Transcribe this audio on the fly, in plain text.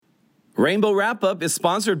Rainbow Wrap-Up is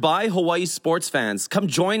sponsored by Hawaii sports fans. Come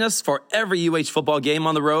join us for every UH football game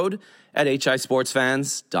on the road at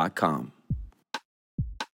hisportsfans.com.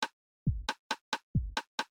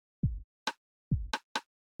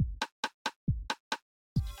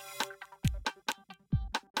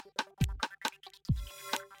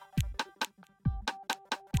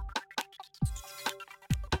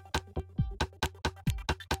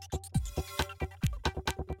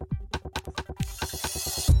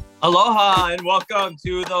 Aloha and welcome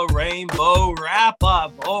to the Rainbow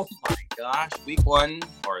Wrap-Up. Oh my gosh, week 1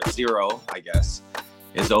 or 0, I guess,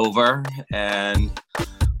 is over, and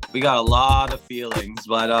we got a lot of feelings.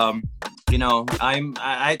 But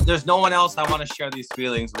there's no one else I want to share these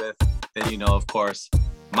feelings with than of course,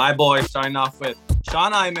 my boy. Starting off with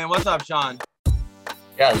Sean Iman. What's up, Sean?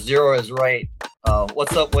 Yeah, 0 is right.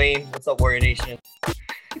 What's up, Wayne? What's up, Warrior Nation?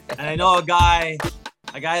 And I know a guy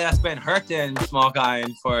that's been hurting Small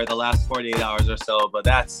Kind for the last 48 hours or so, but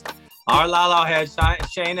that's our Lalo head,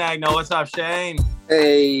 Shane Agno. What's up, Shane?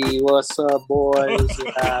 Hey, what's up, boys?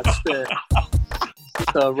 Yeah, it's been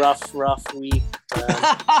a rough week.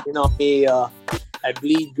 You know me, I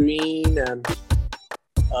bleed green and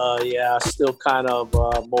still kind of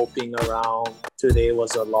moping around. Today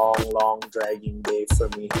was a long, dragging day for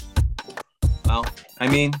me. Well, I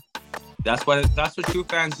mean, that's what true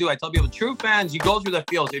fans do. I tell people, true fans, you go through the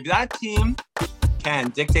fields. If that team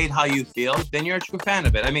can dictate how you feel, then you're a true fan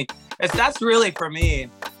of it. I mean, that's really, for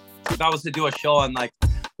me, if I was to do a show on like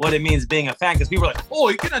what it means being a fan, because people are like, oh,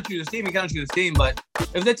 you cannot choose this team, but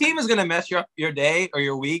if the team is going to mess your day or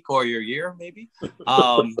your week or your year, maybe,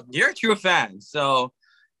 you're a true fan. So,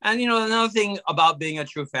 and another thing about being a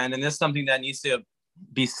true fan, and this is something that needs to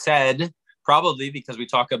be said, probably because we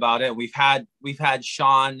talk about it. We've had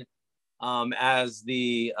Sean as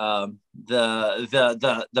the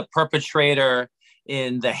perpetrator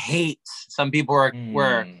in the hate. Some people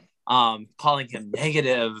were calling him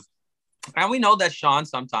negative, and we know that Sean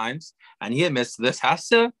sometimes, and he admits this,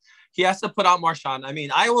 he has to put out more Sean. I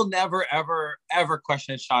mean, I will never ever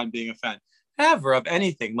question Sean being a fan ever of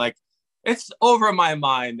anything. Like, it's over my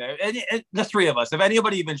mind. The three of us, if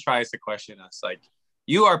anybody even tries to question us, like,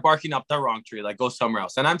 you are barking up the wrong tree. Like, go somewhere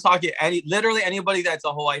else. And I'm talking literally anybody that's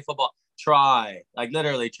a Hawaii football.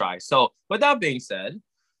 Literally try. So with that being said,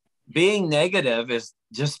 being negative is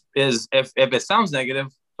if it sounds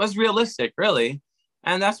negative, was realistic, really.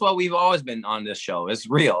 And that's what we've always been on this show. It's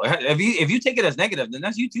real. If you take it as negative, then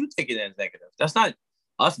that's you do take it as negative. That's not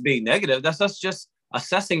us being negative. That's us just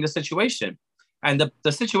assessing the situation. And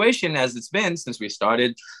the situation as it's been since we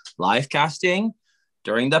started live casting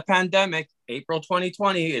during the pandemic, April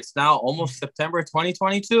 2020, it's now almost September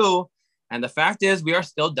 2022. And the fact is, we are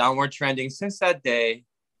still downward trending since that day,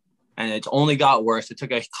 and it's only got worse. It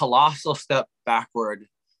took a colossal step backward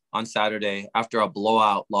on Saturday after a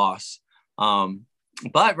blowout loss.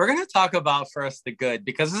 But we're going to talk about first the good,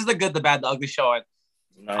 because this is the good, the bad, the ugly show. And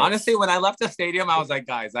nice. Honestly, when I left the stadium, I was like,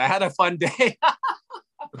 guys, I had a fun day.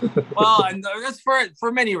 Well, and that's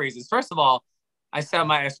for many reasons. First of all, I set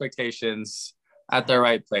my expectations at the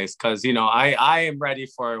right place, because I am ready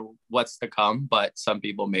for what's to come, but some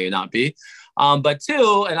people may not be. But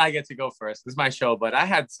two, and I get to go first, this is my show, but I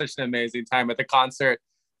had such an amazing time at the concert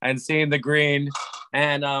and seeing the green.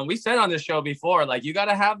 And we said on this show before, like, you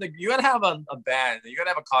gotta have a band, you gotta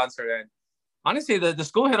have a concert. And honestly, the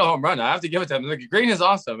school hit a home run. I have to give it to them. Like, green is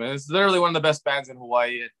awesome, and it's literally one of the best bands in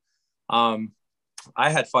Hawaii.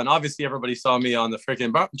 I had fun. Obviously, everybody saw me on the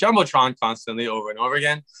freaking Jumbotron constantly over and over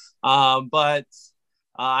again. But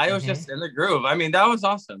I was just in the groove. I mean, that was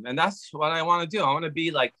awesome. And that's what I want to do. I want to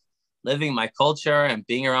be like living my culture and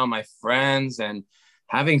being around my friends and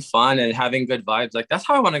having fun and having good vibes. Like, that's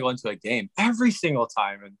how I want to go into a game every single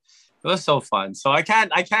time. And it was so fun. So I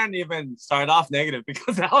can't even start off negative,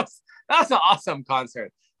 because that was an awesome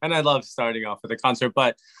concert. And I love starting off with a concert.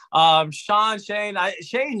 But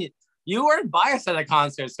Shane, you weren't biased at the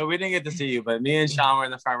concert, so we didn't get to see you. But me and Sean were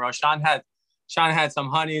in the front row. Sean had some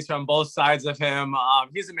honeys from both sides of him.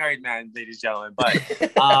 He's a married man, ladies and gentlemen.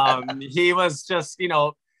 But he was just,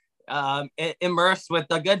 immersed with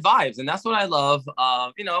the good vibes. And that's what I love.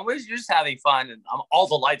 You're just having fun. And all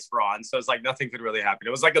the lights were on. So it's like nothing could really happen.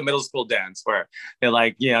 It was like a middle school dance where they're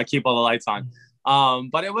like, keep all the lights on.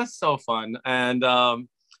 But it was so fun. And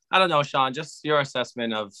I don't know, Sean, just your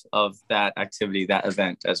assessment of that activity, that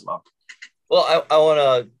event as well. Well, I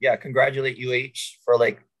want to, congratulate UH for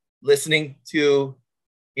like listening to,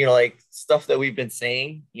 like stuff that we've been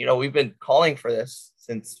saying. We've been calling for this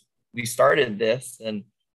since we started this, and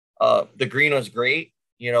the green was great.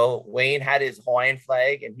 Wayne had his Hawaiian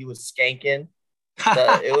flag and he was skanking.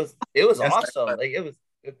 It was awesome. Like, it was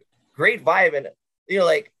great vibe. And,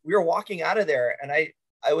 like we were walking out of there and I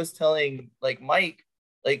was telling like Mike,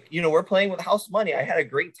 like, we're playing with house money. I had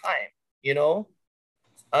a great time, it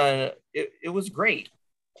was great.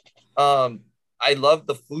 I loved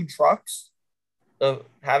the food trucks.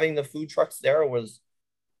 Having the food trucks there was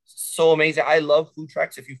so amazing. I love food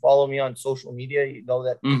trucks. If you follow me on social media, you know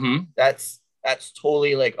that that's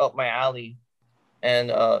totally like up my alley.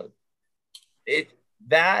 And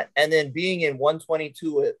and then being in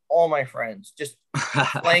 122 with all my friends, just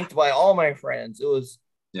flanked by all my friends. It was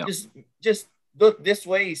just look this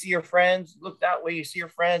way, you see your friends. Look that way, you see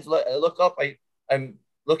your friends. Look up, I'm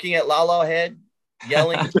looking at Lala head,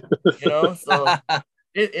 yelling. So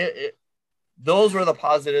those were the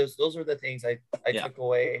positives. Those were the things I took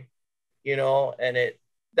away. And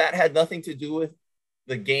that had nothing to do with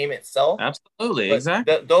the game itself. Absolutely,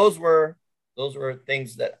 exactly. Those were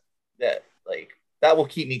things that like that will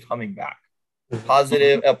keep me coming back. A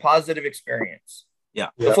positive experience. Yeah.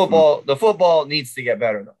 The football needs to get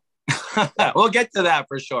better though. We'll get to that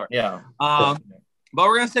for sure. Yeah. But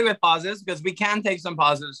we're gonna stick with positives because we can take some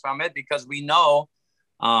positives from it because we know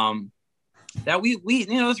that we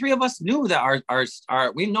the three of us knew that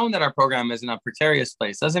we've known that our program is in a precarious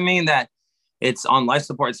place. Doesn't mean that it's on life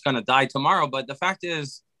support, it's gonna die tomorrow. But the fact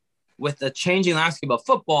is, with the changing landscape of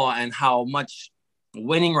football and how much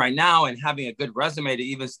winning right now and having a good resume to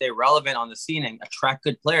even stay relevant on the scene and attract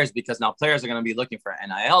good players, because now players are going to be looking for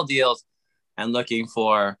NIL deals and looking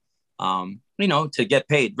for, to get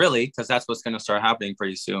paid really, because that's what's going to start happening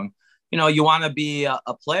pretty soon. You want to be a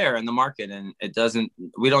player in the market, and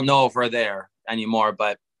we don't know if we're there anymore,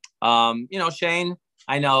 but, Shane,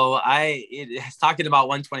 I know talking about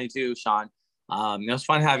 122, Sean, it was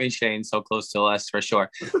fun having Shane so close to us for sure.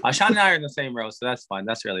 Sean and I are in the same row, so that's fun.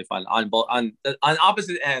 That's really fun on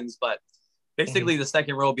opposite ends, but basically the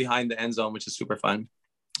second row behind the end zone, which is super fun.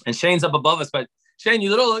 And Shane's up above us, but Shane,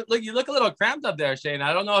 you look a little cramped up there, Shane.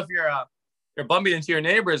 I don't know if you're bumping into your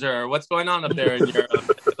neighbors or what's going on up there in your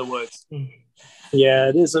the woods. Yeah,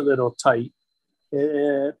 it is a little tight.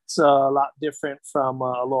 It's a lot different from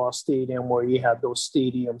Aloha Stadium where you had those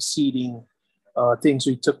stadium seating. Things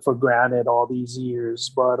we took for granted all these years.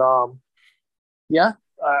 But I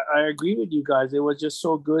agree with you guys. It was just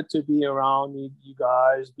so good to be around you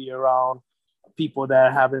guys, be around people that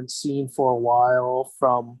I haven't seen for a while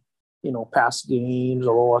from, past games,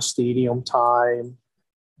 Aloha Stadium time.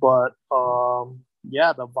 But the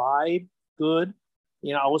vibe, good.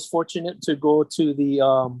 I was fortunate to go to the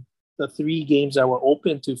 3 games that were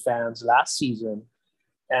open to fans last season,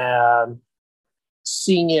 and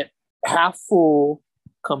seeing it half full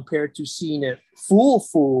compared to seeing it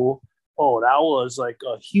full. Oh, that was like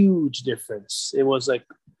a huge difference. It was like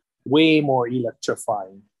way more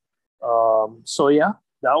electrifying.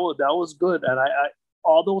 That was good. And I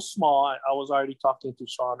although small, I was already talking to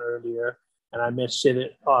Sean earlier, and I mentioned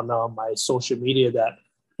it on my social media that,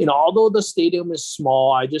 although the stadium is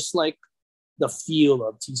small, I just like the feel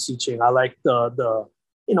of TC Ching. I like the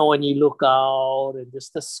when you look out and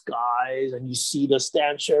just the skies and you see the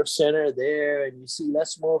Stan Sheriff Center there and you see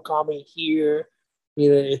Les Moore coming here,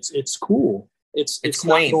 it's cool. It's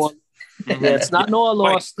quaint. It's not no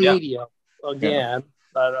Aloha Stadium again.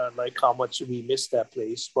 I don't like how much we missed that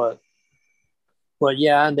place, but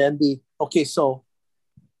yeah. And then so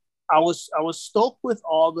I was stoked with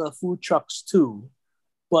all the food trucks too,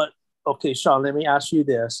 but okay, Sean, let me ask you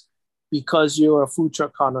this, because you're a food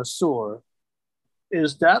truck connoisseur.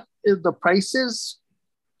 Is that the prices?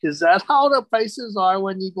 Is that how the prices are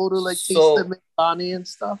when you go to like taste the Milani and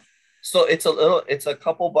stuff? So it's a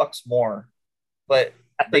couple bucks more, but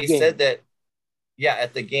they said that,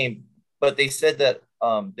 at the game, but they said that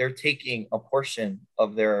they're taking a portion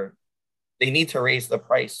of they need to raise the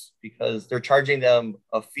price because they're charging them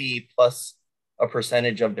a fee plus a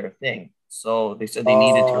percentage of their thing. So they said they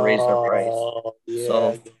needed to raise their price.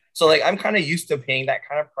 Yeah. So like, I'm kind of used to paying that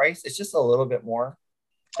kind of price. It's just a little bit more.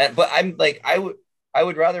 But I'm like, I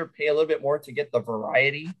would rather pay a little bit more to get the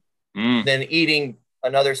variety than eating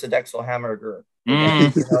another Sodexo hamburger.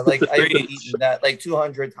 Like I've eaten that like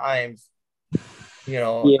 200 times.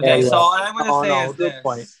 So what I'm gonna say is good this.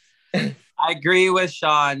 Point. I agree with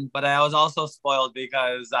Sean, but I was also spoiled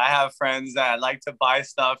because I have friends that like to buy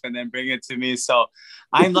stuff and then bring it to me. So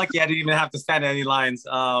I'm lucky I didn't even have to stand any lines.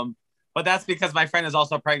 But that's because my friend is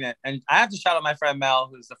also pregnant. And I have to shout out my friend Mel,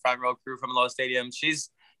 who's the front row crew from Aloha Stadium. She's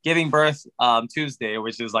giving birth Tuesday,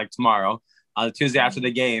 which is like tomorrow, Tuesday after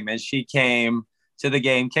the game. And she came to the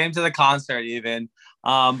game, came to the concert even.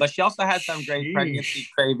 But she also had some great pregnancy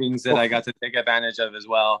cravings that I got to take advantage of as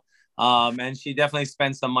well. And she definitely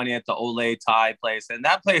spent some money at the Olay Thai place, and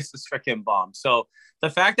that place is freaking bomb. So the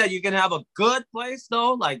fact that you can have a good place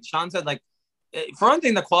though, like Sean said, like for one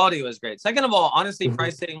thing, the quality was great. Second of all, honestly,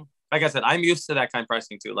 pricing, like I said, I'm used to that kind of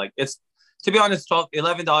pricing too. Like it's, to be honest,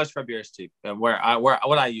 $11 for a beer is cheap, and what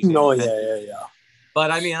I usually. No, yeah. But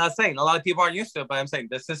I mean, I'm saying a lot of people aren't used to it, but I'm saying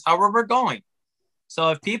this is how we're going. So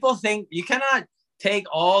if people think you cannot take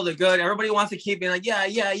all the good, everybody wants to keep being like, yeah,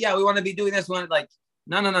 we want to be doing this one. Like,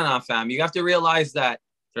 no, fam. You have to realize that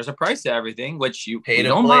there's a price to everything, which you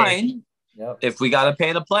don't mind if we got to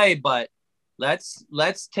pay to play. But let's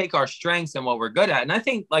take our strengths and what we're good at. And I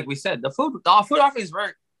think, like we said, the food offerings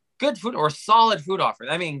were good food or solid food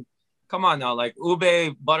offerings. I mean, come on now, like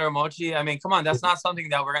ube, butter mochi. I mean, come on, that's not something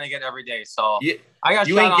that we're gonna get every day. So I got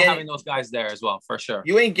shout out having those guys there as well, for sure.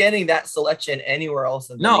 You ain't getting that selection anywhere else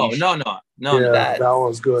in the nation. No. That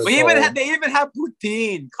was good. They even had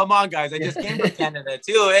poutine. Come on, guys. I just came from Canada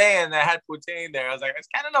too, and I had poutine there. I was like, is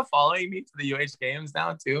Canada following me to the UH games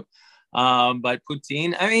now too? But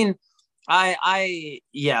poutine, I mean,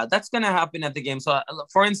 that's gonna happen at the game. So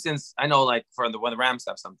for instance, I know like when the Rams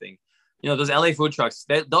have something. You know, those LA food trucks,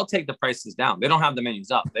 they'll take the prices down. They don't have the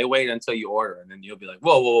menus up. They wait until you order, and then you'll be like,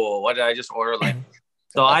 whoa, what did I just order? Like,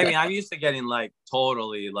 so I mean, I'm used to getting like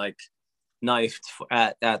totally like knifed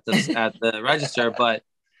at the register, but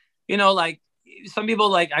you know, like some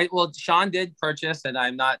people like Sean did purchase, and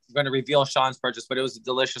I'm not going to reveal Sean's purchase, but it was a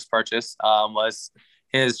delicious purchase. Was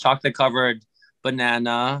his chocolate covered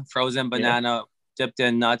frozen banana dipped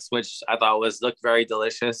in nuts, which I thought looked very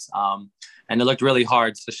delicious. And it looked really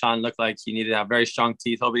hard. So Sean looked like he needed to have very strong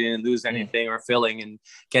teeth. Hope he didn't lose anything or filling and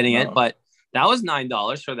getting it. But that was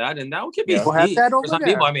 $9 for that. And that could be steep for some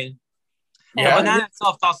people. I mean, the banana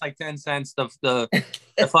itself costs like 10 cents. The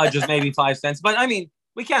fudge is maybe 5 cents. But I mean,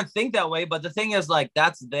 we can't think that way. But the thing is, like,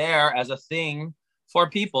 that's there as a thing for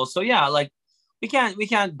people. So yeah, like we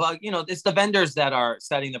can't bug, you know, it's the vendors that are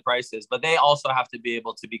setting the prices, but they also have to be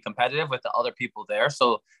able to be competitive with the other people there.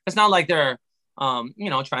 So it's not like they're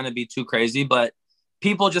trying to be too crazy, but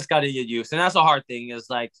people just got to get used. And that's a hard thing is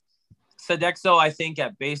like Sodexo, I think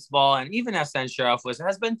at baseball and even at San Sheriff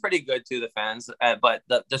has been pretty good to the fans, but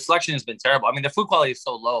the selection has been terrible. I mean, the food quality is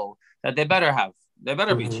so low that they better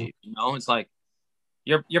be cheap. You know, it's like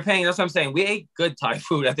you're paying. That's what I'm saying. We ate good Thai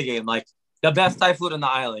food at the game, like the best Thai food on the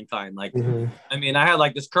island kind. Like, I mean, I had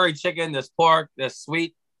like this curry chicken, this pork, this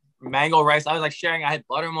sweet mango rice. I was like sharing. I had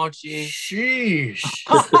butter mochi. Sheesh.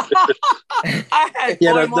 I had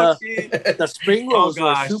mochi. The spring rolls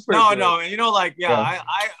were super good. No, and you know, like, I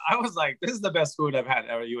was like, this is the best food I've had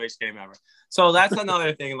at a UH game ever. So that's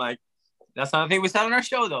another thing. Like, that's another thing we said on our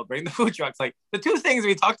show, though. Bring the food trucks. Like the two things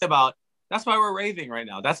we talked about. That's why we're raving right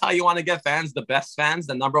now. That's how you want to get fans, the best fans,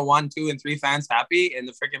 the number 1, 2, and 3 fans happy in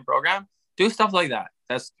the freaking program. Do stuff like that.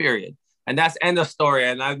 That's period. And that's end of story.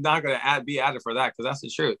 And I'm not going to be added for that because that's the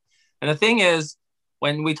truth. And the thing is,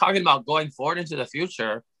 when we're talking about going forward into the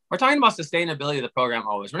future, we're talking about sustainability of the program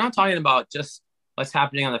always. We're not talking about just what's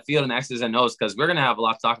happening on the field and X's and O's because we're going to have a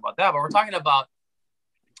lot to talk about that. But we're talking about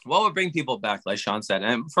what would bring people back, like Sean said.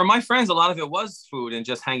 And for my friends, a lot of it was food and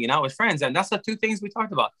just hanging out with friends. And that's the two things we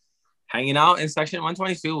talked about. Hanging out in section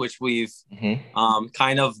 122, which we've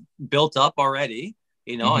kind of built up already,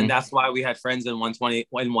 you know, and that's why we had friends in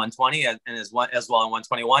 120 and as well in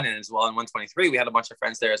 121 and as well in 123. We had a bunch of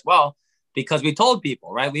friends there as well because we told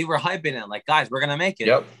people, right? We were hyping it like, guys, we're going to make it.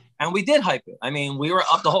 Yep. And we did hype it. I mean, we were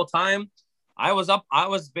up the whole time. I was up. I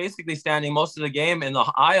was basically standing most of the game in the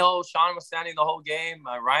aisle. Sean was standing the whole game.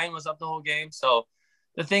 Ryan was up the whole game. So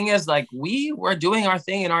the thing is, like, we were doing our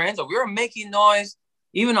thing in our end zone. We were making noise.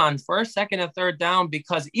 Even on first, second, and third down,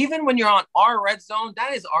 because even when you're on our red zone,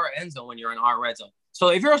 that is our end zone when you're in our red zone. So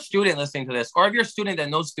if you're a student listening to this, or if you're a student that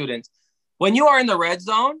knows students, when you are in the red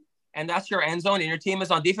zone and that's your end zone and your team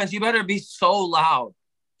is on defense, you better be so loud.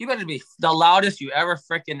 You better be the loudest you ever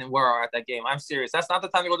freaking were at that game. I'm serious. That's not the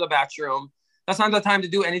time to go to the bathroom. That's not the time to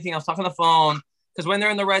do anything else. Talk on the phone. Because when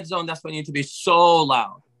they're in the red zone, that's when you need to be so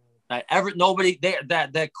loud.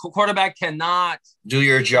 The quarterback cannot do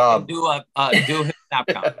your job. Do his snap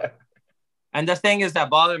count. And the thing is that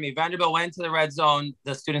bothered me. Vanderbilt went to the red zone.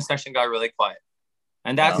 The student section got really quiet,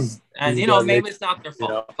 and maybe it's not their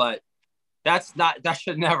fault, but that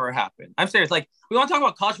should never happen. I'm serious. Like, we want to talk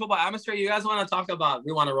about college football atmosphere. You guys want to talk about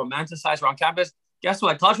we want to romanticize around campus. Guess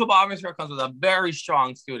what? College football atmosphere comes with a very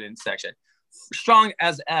strong student section, strong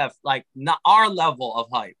as F, like not our level of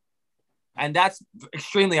hype. And that's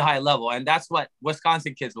extremely high level. And that's what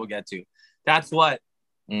Wisconsin kids will get to. That's what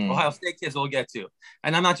Ohio State kids will get to.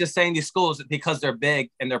 And I'm not just saying these schools because they're big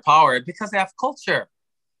and they're powered, because they have culture.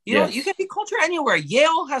 You know, you can be culture anywhere.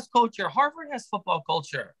 Yale has culture. Harvard has football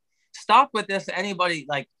culture. stop with this. Anybody,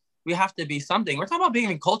 like, we have to be something. We're talking about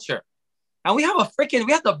being in culture. And we have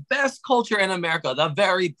the best culture in America, the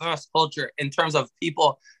very best culture in terms of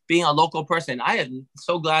people being a local person. I am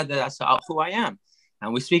so glad that that's who I am.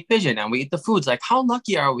 And we speak pigeon and we eat the foods. Like, how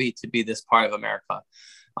lucky are we to be this part of America,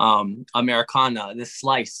 Americana, this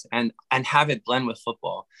slice, and have it blend with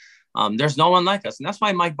football. There's no one like us. And that's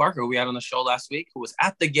why Mike Barker, who we had on the show last week, who was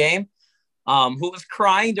at the game, who was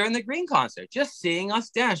crying during the Green concert, just seeing us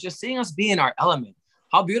dance, just seeing us be in our element.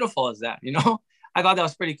 How beautiful is that? You know, I thought that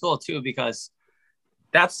was pretty cool too, because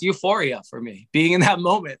that's euphoria for me, being in that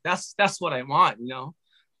moment. That's what I want, you know.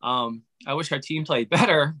 I wish our team played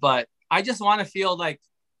better, but I just want to feel like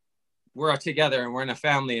we're together and we're in a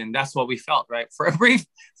family, and that's what we felt, right? For a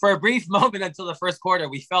brief moment until the first quarter,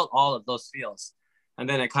 we felt all of those feels, and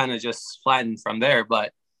then it kind of just flattened from there.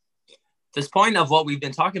 But this point of what we've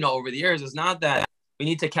been talking about over the years is not that we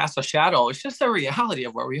need to cast a shadow. It's just the reality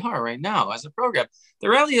of where we are right now as a program. The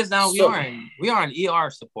reality is now we are in ER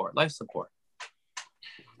support, life support.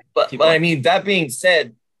 But I mean, that being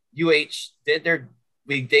said, UH did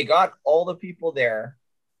they got all the people there,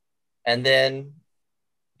 and then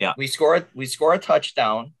we score a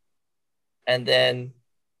touchdown, and then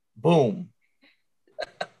boom.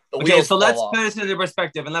 Okay, so let's put this into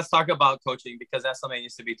perspective and let's talk about coaching, because that's something that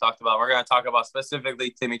needs to be talked about. We're going to talk about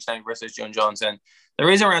specifically Timmy Chang versus June Jones. And the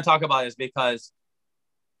reason we're going to talk about it is because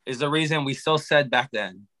is the reason we still said back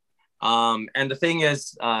then. And the thing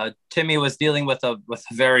is, Timmy was dealing with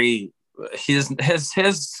very, his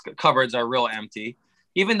cupboards are real empty,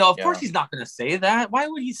 even though of course he's not going to say that. Why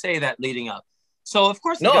would he say that leading up? So of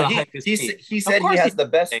course, he said he has the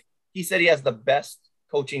best. He said he has the best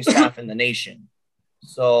coaching staff in the nation.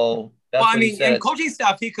 So that's what he said. And coaching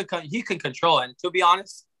staff he could control. And to be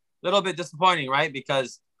honest, a little bit disappointing, right?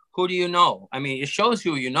 Because who do you know? I mean, it shows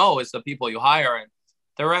who you know is the people you hire. And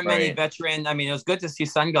there aren't many veterans. I mean, it was good to see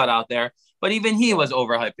Sun got out there, but even he was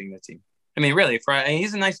overhyping the team. I mean, really,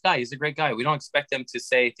 he's a nice guy. He's a great guy. We don't expect him to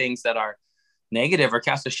say things that are negative or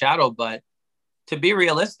cast a shadow, but to be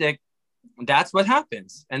realistic, that's what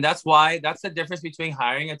happens. And that's the difference between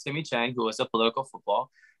hiring a Timmy Chang, who was a political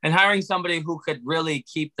football, and hiring somebody who could really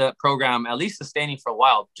keep the program at least sustaining for a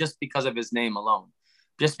while, just because of his name alone,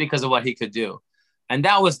 just because of what he could do. And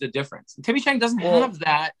that was the difference. And Timmy Chang doesn't have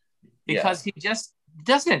that because he just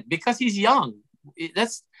doesn't, because he's young.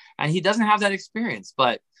 And he doesn't have that experience.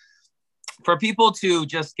 But for people to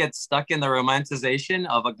just get stuck in the romanticization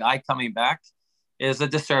of a guy coming back is a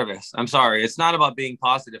disservice. I'm sorry. It's not about being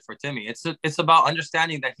positive for Timmy. It's about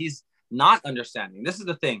understanding that he's not understanding. This is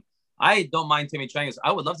the thing. I don't mind Timmy Chang.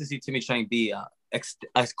 I would love to see Timmy Chang be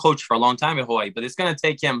a coach for a long time in Hawaii, but it's going to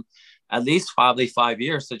take him at least probably 5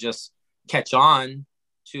 years to just catch on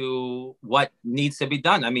to what needs to be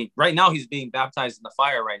done. I mean, right now he's being baptized in the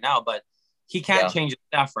fire right now, but he can't change his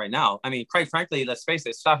staff right now. I mean, quite frankly, let's face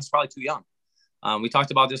it, staff is probably too young. We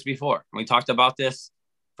talked about this before. We talked about this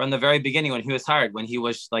from the very beginning when he was hired, when he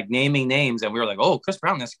was like naming names and we were like, oh, Chris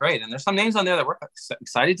Brown, that's great. And there's some names on there that we're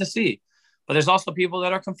excited to see. But there's also people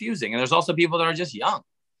that are confusing, and there's also people that are just young.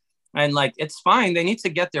 And like, it's fine. They need to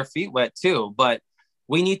get their feet wet too, but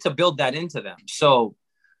we need to build that into them. So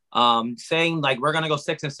saying like, we're going to go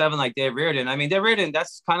 6 and 7, like Dave Reardon. I mean, Dave Reardon,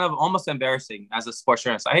 that's kind of almost embarrassing as a sports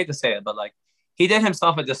journalist. I hate to say it, but like he did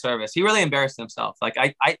himself a disservice. He really embarrassed himself. Like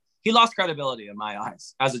he lost credibility in my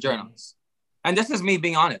eyes as a journalist. And this is me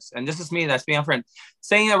being honest. And this is me that's being upfront,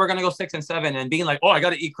 saying that we're going to go 6 and 7 and being like, oh, I got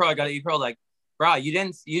to eat crow. Like, bro,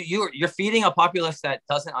 you're feeding a populace that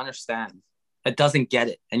doesn't understand, that doesn't get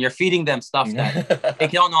it. And you're feeding them stuff that they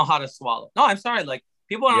don't know how to swallow. No, I'm sorry. Like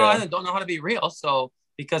people on island don't know how to be real. So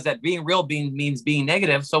because that being real means being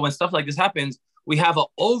negative. So when stuff like this happens, we have an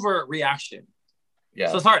overreaction.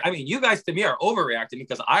 Yeah. So sorry. I mean, you guys to me are overreacting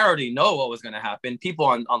because I already know what was going to happen. People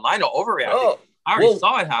online are overreacting. Oh, I already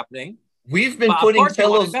saw it happening. We've been putting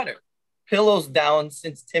pillows down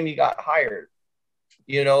since Timmy got hired.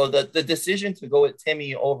 You know, the decision to go with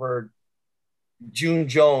Timmy over June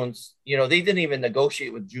Jones, you know, they didn't even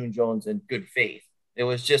negotiate with June Jones in good faith. It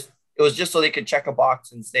was just so they could check a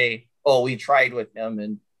box and say, oh, we tried with him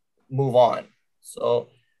and move on. So,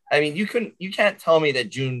 I mean, you can't tell me that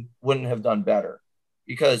June wouldn't have done better,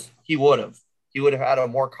 because he would have had a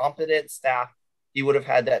more competent staff. He would have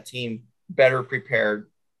had that team better prepared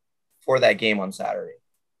for that game on Saturday.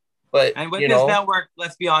 But and with his network,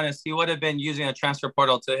 let's be honest, he would have been using a transfer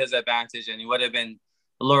portal to his advantage, and he would have been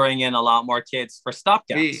luring in a lot more kids for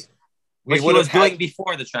stopgaps, which he was doing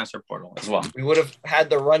before the transfer portal as well. We would have had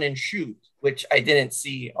the run and shoot, which I didn't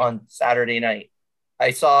see on Saturday night.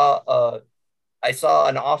 I saw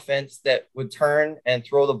an offense that would turn and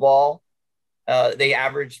throw the ball They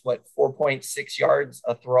averaged 4.6 yards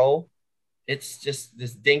a throw. It's just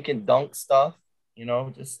this dink and dunk stuff,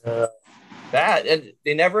 just bad. And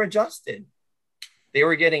they never adjusted. They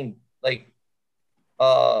were getting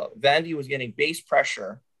Vandy was getting base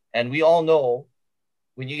pressure, and we all know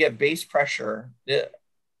when you get base pressure,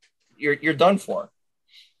 you're done for.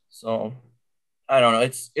 So I don't know.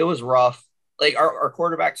 It was rough. Like our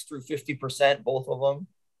quarterbacks threw 50%, both of them.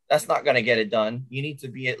 That's not going to get it done. You need to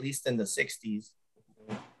be at least in the 60s.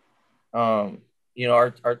 Our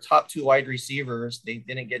top two wide receivers, they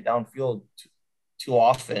didn't get downfield too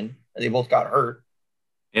often. They both got hurt.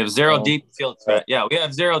 We have zero deep field threat. Yeah, we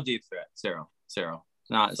have zero deep threat. Zero.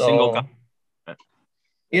 Not a single.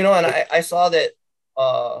 And I saw that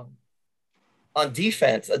on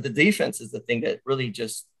defense, the defense is the thing that really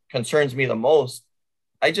just concerns me the most.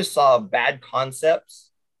 I just saw bad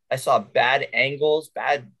concepts. I saw bad angles,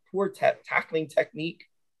 poor tackling technique.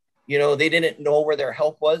 They didn't know where their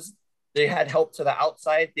help was. They had help to the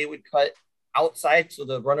outside. They would cut outside, so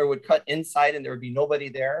the runner would cut inside, and there would be nobody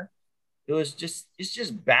there. It's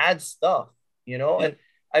just bad stuff, And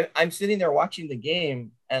I'm sitting there watching the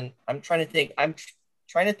game, and I'm trying to think. I'm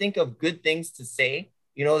trying to think of good things to say.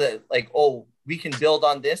 That we can build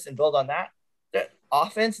on this and build on that. The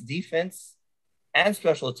offense, defense, and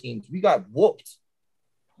special teams, we got whooped.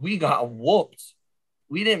 We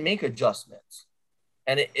didn't make adjustments,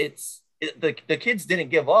 and the kids didn't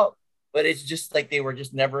give up, but it's just like they were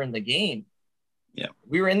just never in the game. Yeah,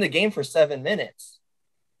 we were in the game for 7 minutes.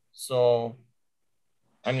 So,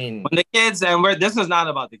 I mean, when the kids, and this is not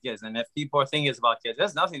about the kids. And if people are thinking it's about kids, it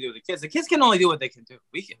has nothing to do with the kids. The kids can only do what they can do.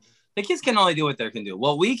 The kids can only do what they can do.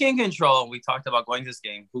 What we can control, we talked about going to this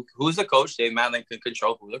game. Who's the coach? Dave Matlin could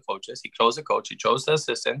control who the coach is. He chose the coach. He chose the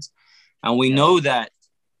assistants. And we know that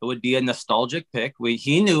it would be a nostalgic pick.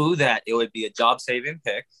 He knew that it would be a job-saving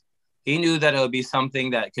pick. He knew that it would be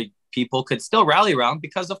something that people could still rally around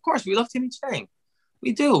because, of course, we love Timmy Chang.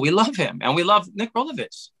 We do. We love him. And we love Nick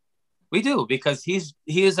Rolovich. We do, because he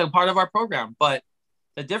is a part of our program. But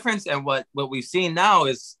the difference and what we've seen now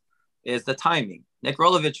is the timing. Nick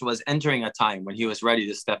Rolovich was entering a time when he was ready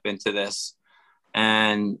to step into this.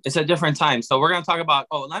 And it's a different time. So we're going to talk about,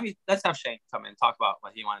 let's have Shane come in and talk about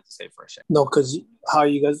what he wanted to say first. Shane. No, because how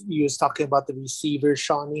you was talking about the receivers,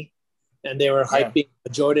 Shawnee, and they were hyping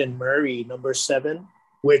Jordan Murray, number 7,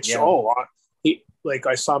 which,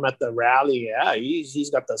 I saw him at the rally. Yeah, he's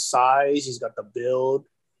got the size, he's got the build.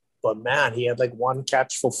 But, man, he had one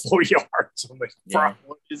catch for 4 yards. I'm like,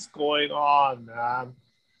 what is going on, man?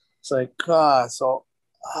 It's like, yeah.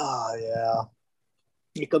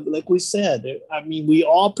 Like we said, I mean, we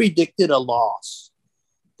all predicted a loss.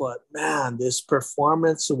 But, man, this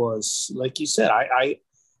performance was, like you said, I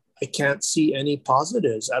can't see any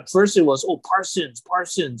positives. At first it was, Parsons.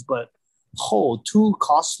 But, 2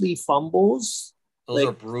 costly fumbles. Those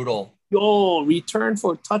are brutal. Return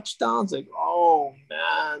for touchdowns.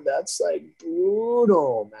 Man, that's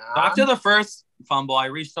brutal, man. After the first fumble, I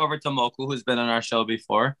reached over to Moku, who's been on our show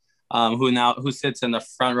before, who sits in the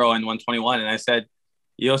front row in 121, and I said,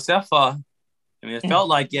 Josefa, it felt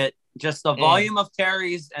like it. Just the volume of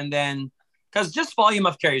carries, and then because just volume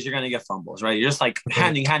of carries, you're gonna get fumbles, right? You're just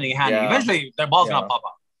handing. Yeah. Eventually, their ball's gonna pop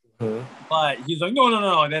up. Mm-hmm. But he's like,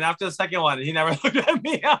 no. And then after the second one, he never looked at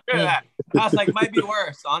me after that. I was like, might be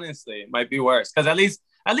worse, honestly. It might be worse. Because at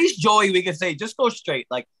least Joey, we could say, just go straight.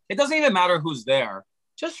 It doesn't even matter who's there.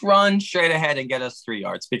 Just run straight ahead and get us 3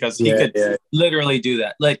 yards, because he could literally do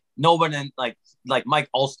that. No one in like Mike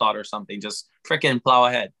Allstott or something, just freaking plow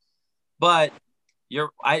ahead. But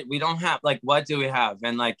we don't have, what do we have?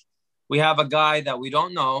 And we have a guy that we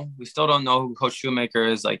don't know. We still don't know who Coach Shoemaker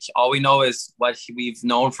is. All we know is what we've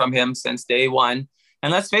known from him since day one.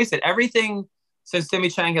 And let's face it, everything since Timmy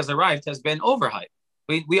Chang has arrived has been overhyped.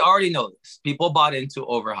 We already know this. People bought into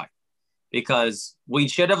overhype because we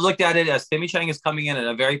should have looked at it as Timmy Chang is coming in at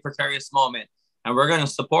a very precarious moment, and we're going to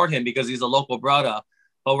support him because he's a local brother,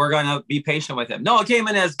 but we're going to be patient with him. No, it came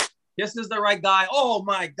in as, this is the right guy. Oh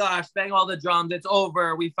my gosh, bang all the drums. It's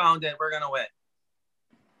over. We found it. We're going to win.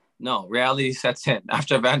 No, reality sets in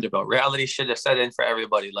after Vanderbilt. Reality should have set in for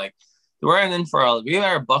everybody. We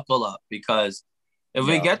better buckle up, because if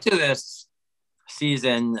we get to this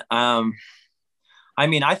season, I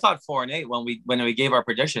thought 4-8 when we gave our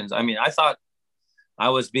predictions. I thought I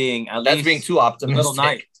was being that's being too optimistic. A little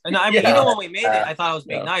nice. And even when we made it, I thought I was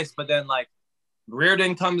being nice. But then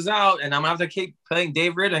Reardon comes out, and I'm gonna have to keep playing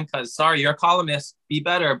Dave Reardon because your columnist, be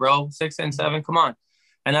better, bro. 6 and 7, come on.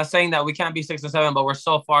 And I'm saying that we can't be 6 and 7, but we're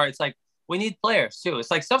so far. It's we need players too. It's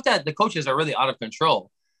stuff that the coaches are really out of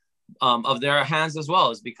control of their hands as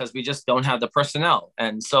well, is because we just don't have the personnel.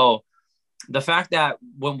 And so the fact that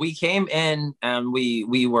when we came in and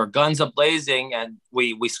we were guns a blazing and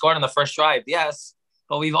we scored on the first drive, yes,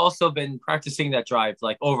 but we've also been practicing that drive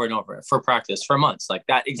like over and over for practice for months, like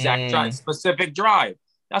that exact drive, specific drive.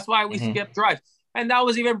 That's why we skipped drives. And that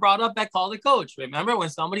was even brought up at Call the Coach. Remember when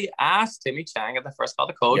somebody asked Timmy Chang at the first Call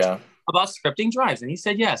the Coach about scripting drives? And he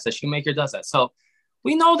said, yes, the Shoemaker does that. So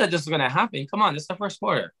we know that this is going to happen. Come on, this is the first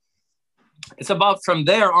quarter. It's about from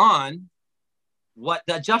there on, what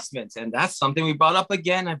the adjustments. And that's something we brought up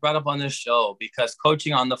again. I brought up on this show because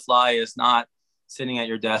coaching on the fly is not sitting at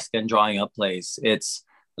your desk and drawing up plays. It's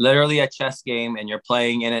literally a chess game and you're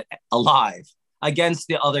playing in it alive against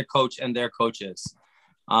the other coach and their coaches.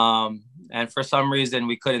 And for some reason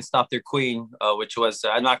we couldn't stop their queen, which was,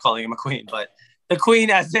 I'm not calling him a queen, but the queen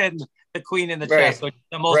as in the queen in the chess, which is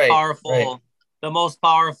the most powerful, the most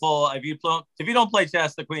powerful. If you don't play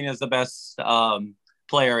chess, the queen is the best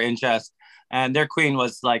player in chess. And their queen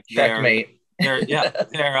was like checkmate.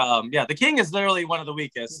 The king is literally one of the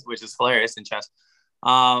weakest, which is hilarious in chess.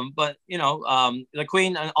 But the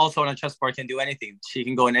queen also on a chessboard can do anything. She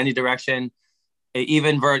can go in any direction,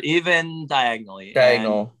 even diagonally.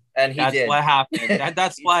 And he did. What happened.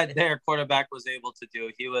 That's what their quarterback was able to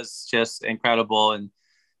do. He was just incredible,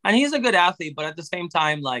 and he's a good athlete. But at the same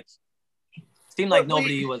time, like, seemed like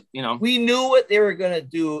nobody was. We knew what they were gonna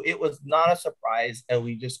do. It was not a surprise, and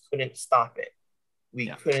we just couldn't stop it. We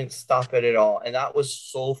couldn't stop it at all, and that was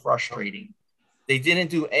so frustrating. They didn't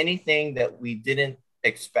do anything that we didn't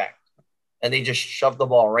expect, and they just shoved the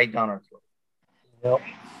ball right down our throat. Yep.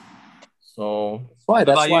 So that's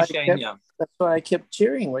why I kept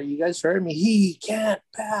cheering. Where you guys heard me, he can't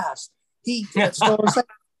pass. He can't. So it's like,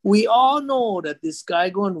 we all know that this guy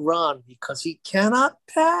going to run because he cannot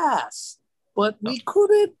pass, but we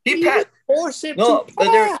couldn't force him to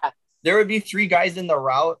pass. There would be 3 guys in the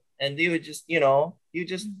route, and they would just, you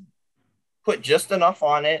just put just enough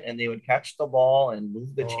on it, and they would catch the ball and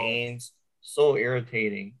move the chains. So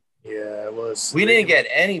irritating. Yeah, it was. We didn't get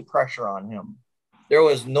any pressure on him. There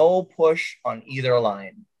was no push on either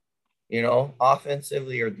line,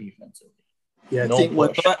 offensively or defensively. Yeah, I think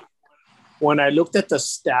when I looked at the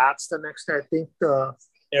stats the next day, I think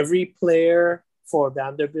every player for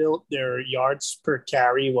Vanderbilt, their yards per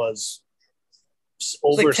carry was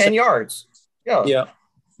over like 10 yards. Yeah.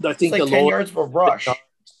 I think like 10 yards per rush.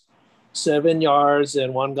 7 yards,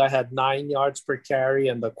 and one guy had 9 yards per carry,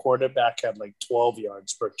 and the quarterback had like 12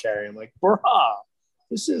 yards per carry. I'm like, brah,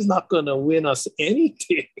 this is not going to win us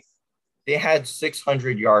anything. They had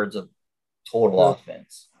 600 yards of total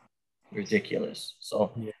offense. Ridiculous.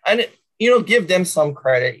 So, and give them some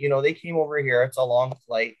credit. They came over here. It's a long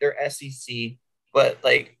flight. They're SEC, but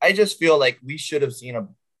like, I just feel like we should have seen a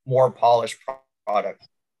more polished product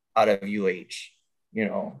out of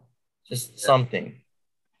just something.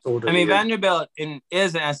 I mean, Vanderbilt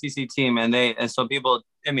is an SEC team, and so people.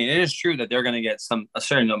 I mean, it is true that they're going to get a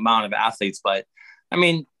certain amount of athletes, but I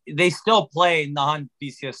mean, they still play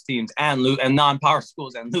non-BCS teams and non-power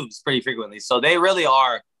schools and lose pretty frequently. So they really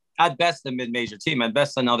are at best a mid-major team, at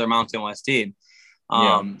best another Mountain West team,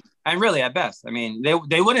 and really at best. I mean,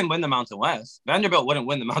 they wouldn't win the Mountain West. Vanderbilt wouldn't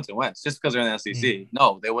win the Mountain West just because they're in the SEC.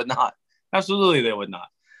 No, they would not. Absolutely, they would not.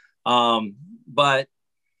 But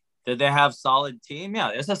did they have solid team?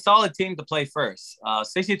 Yeah, it's a solid team to play first.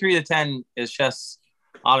 63-10 is just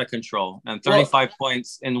out of control, and 35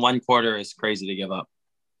 points in one quarter is crazy to give up.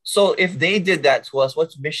 So if they did that to us,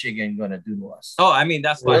 what's Michigan going to do to us? Oh, I mean,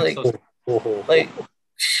 that's why.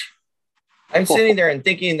 I'm sitting there and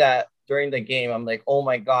thinking that during the game, I'm like, oh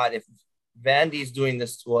my God, if Vandy's doing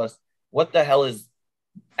this to us, what the hell is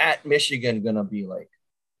at Michigan going to be like?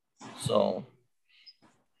 So.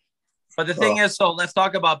 But the thing is, so let's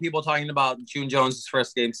talk about people talking about June Jones'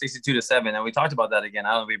 first game, 62-7, and we talked about that again. I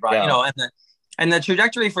don't know if we brought, and the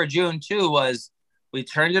trajectory for June too was we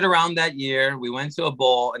turned it around that year. We went to a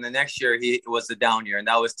bowl, and the next year it was the down year, and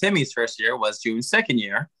that was Timmy's first year, was June's second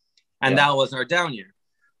year, and that was our down year.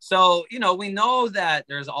 So we know that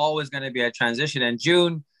there's always going to be a transition, and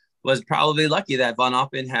June was probably lucky that Von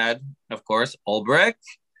Oppen had, of course, Ulbrich.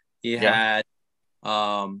 He had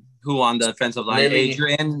who on the defensive line? Lily.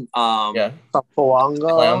 Adrian.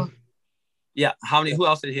 Tapuanga. Yeah. Who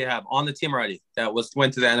else did he have on the team already that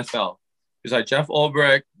went to the NFL? He was like Jeff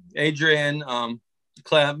Ulbrich, Adrian,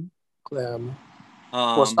 Clem.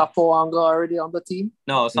 Was Tapuanga already on the team?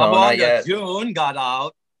 No, Tapuanga June got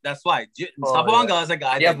out. That's why. Tapuanga is a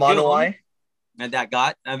guy that Manuwai. And that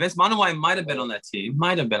got Vince Manuwai might have been on that team.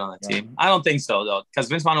 Team. I don't think so though, because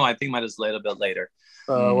Vince Manuwai I think might have a little bit later.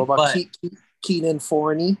 What about Keenan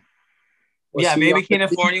Forney? Yeah, maybe Keenan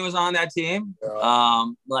Forney was on that team. Yeah.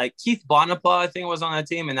 Like Keith Bonapa, I think, was on that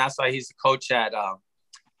team, and that's why he's the coach at.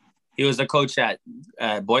 He was the coach at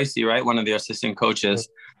Boise, right? One of the assistant coaches.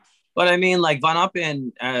 But I mean, like Van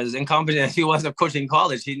Appen, as incompetent as he was of coaching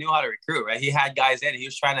college, he knew how to recruit, right? He had guys in. He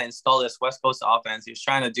was trying to install this West Coast offense. He was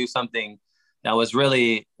trying to do something that was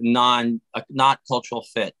really not cultural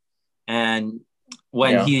fit. And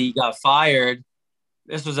when he got fired,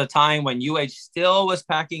 this was a time when UH still was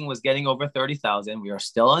getting over 30,000. We were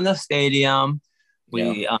still in the stadium.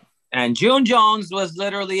 And June Jones was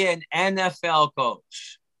literally an NFL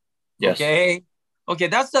coach. Yes. Okay,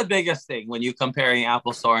 that's the biggest thing when you're comparing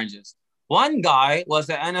apples to oranges. One guy was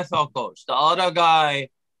an NFL coach. The other guy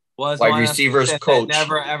was wide receivers coach.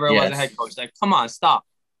 Never ever was a head coach. Like, come on, stop.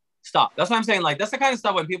 That's what I'm saying. Like, that's the kind of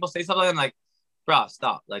stuff when people say something, I'm like, bro,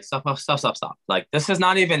 stop. Like, stop. Like, this is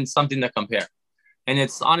not even something to compare. And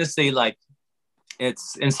it's honestly like,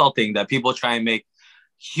 it's insulting that people try and make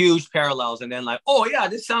huge parallels and then like, oh yeah,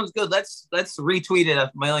 this sounds good. Let's retweet it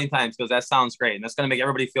a million times because that sounds great and that's gonna make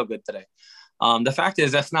everybody feel good today. The fact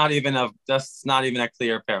is that's not even a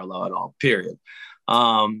clear parallel at all. Period.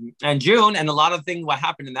 And June and a lot of things what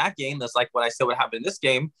happened in that game. That's like what I said would happen in this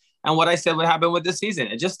game and what I said would happen with this season.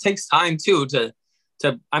 It just takes time too to.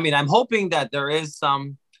 I mean, I'm hoping that there is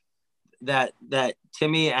some that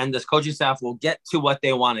Timmy and this coaching staff will get to what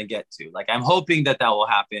they want to get to. Like I'm hoping that will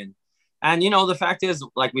happen. And the fact is,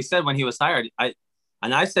 like we said when he was hired,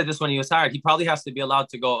 I said this when he was hired, he probably has to be allowed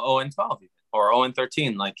to go 0-12 or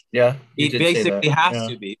 0-13. Like he basically has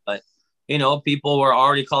to be. But people were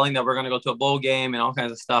already calling that we're going to go to a bowl game and all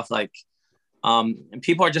kinds of stuff. Like, and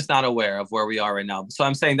people are just not aware of where we are right now. So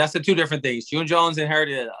I'm saying that's the two different things. June Jones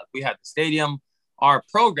inherited. We had the stadium. Our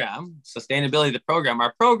program, sustainability,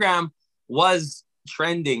 our program was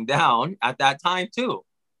trending down at that time too,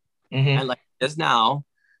 and like it is now.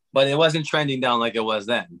 But it wasn't trending down like it was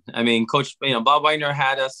then. I mean, Coach, Bob Wagner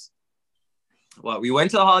had us. We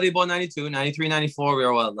went to the Holiday Bowl 92, 93, 94. We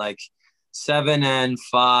were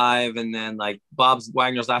 7-5. And then like Bob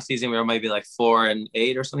Wagner's last season, we were maybe like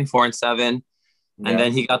 4-8 or something, 4-7. Yeah. And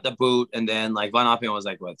then he got the boot. And then like Van Appen was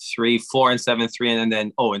like 4-7, 3, and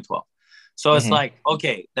then 0-12. So it's like,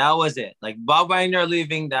 okay, that was it. Like Bob Wagner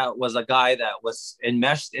leaving, that was a guy that was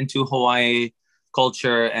enmeshed into Hawaii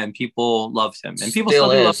culture and people loved him and people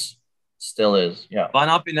still is. Yeah. Van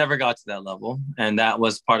Appen never got to that level and that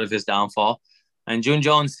was part of his downfall. And June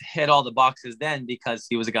Jones hit all the boxes then because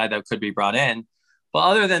he was a guy that could be brought in. But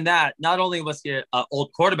other than that, not only was he an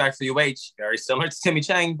old quarterback for UH, very similar to Timmy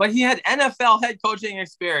Chang, but he had NFL head coaching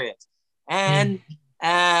experience. And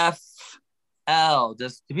NFL. Do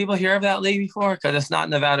people hear of that league before? Because it's not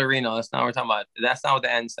Nevada Reno. That's not what we're talking about. That's not what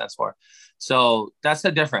the N stands for. So that's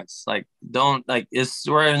the difference. Like,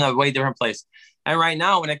 we're in a way different place. And right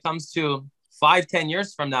now, when it comes to 5-10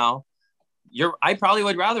 years from now, I probably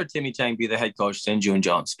would rather Timmy Chang be the head coach than June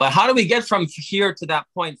Jones. But how do we get from here to that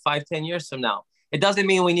point 5-10 years from now? It doesn't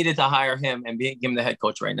mean we needed to hire him and give him the head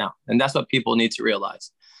coach right now. And that's what people need to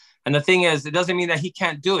realize. And the thing is, it doesn't mean that he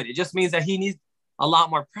can't do it. It just means that he needs a lot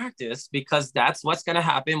more practice because that's what's going to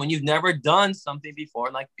happen when you've never done something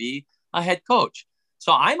before, like be a head coach.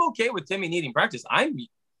 So I'm okay with Timmy needing practice.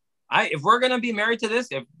 If we're going to be married to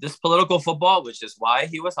this political football, which is why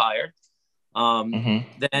he was hired,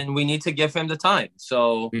 then we need to give him the time.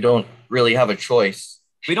 So we don't really have a choice.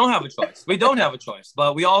 We don't have a choice,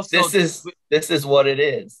 but we also, this is what it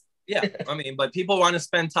is. Yeah. I mean, but people want to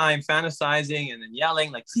spend time fantasizing and then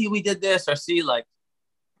yelling like, see, we did this or see like,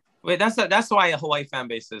 wait, that's why a Hawaii fan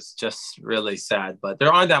base is just really sad, but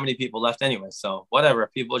there aren't that many people left anyway. So whatever,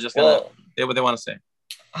 people are just going to say what they want to say.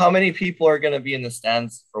 How many people are going to be in the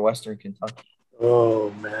stands for Western Kentucky?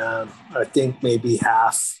 Oh, man. I think maybe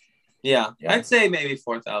half. Yeah. I'd say maybe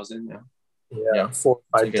 4,000. Yeah.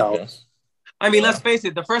 4,000 or 5,000. I mean, let's face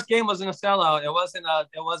it. The first game wasn't a sellout.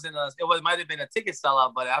 It might have been a ticket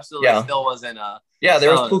sellout, but absolutely still wasn't a. Yeah,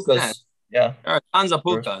 there was pukas. Yeah. There are tons of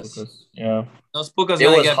pukas. Yeah. Those pukas it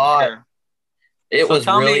was hot. Bigger. It was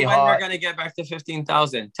really hot. Tell me when we're going to get back to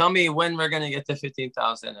 15,000. Tell me when we're going to get to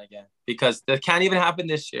 15,000 again. Because that can't even happen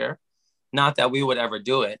this year. Not that we would ever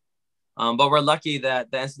do it. But we're lucky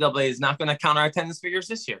that the NCAA is not going to count our attendance figures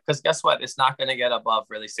this year. Because guess what? It's not going to get above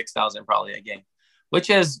really 6,000 probably a game. Which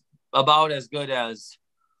is about as good as,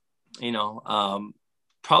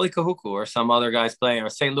 probably Kahuku or some other guys playing, or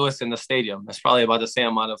St. Louis in the stadium. That's probably about the same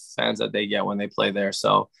amount of fans that they get when they play there.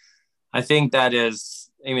 So I think that is,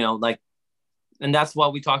 and that's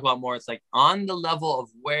what we talk about more. It's like on the level of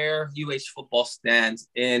where UH football stands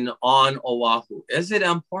on Oahu. Is it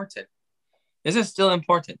important? Is it still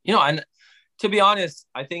important? And to be honest,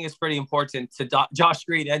 I think it's pretty important to Josh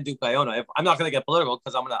Green and Duke Iona. I'm not going to get political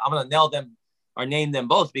because I'm gonna nail them or name them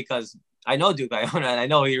both because I know Duke Iona and I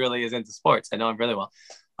know he really is into sports. I know him really well.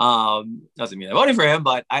 Doesn't mean I'm voting for him,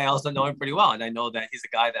 but I also know him pretty well, and I know that he's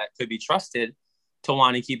a guy that could be trusted to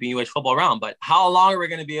want to keep UH football around. But how long are we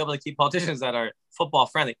going to be able to keep politicians that are football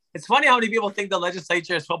friendly? It's funny how many people think the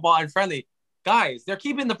legislature is football unfriendly. Guys, they're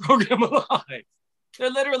keeping the program alive.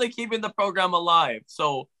 They're literally keeping the program alive.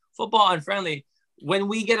 So football unfriendly. When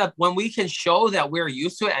we can show that we're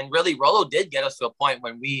used to it, and really Rolo did get us to a point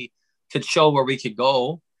when we could show where we could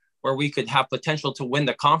go, where we could have potential to win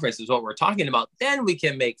the conference is what we're talking about. Then we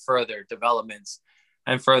can make further developments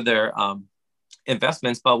and further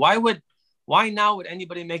investments. But why now would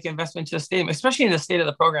anybody make investment to a stadium, especially in the state of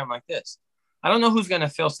the program like this? I don't know who's going to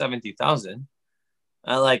fill 70,000.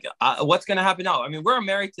 What's going to happen now? I mean, we're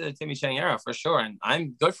married to the Timmy Chang era for sure, and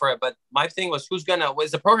I'm good for it. But my thing was, is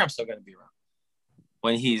the program still going to be around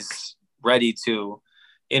when he's ready to,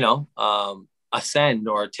 ascend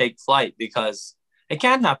or take flight? Because it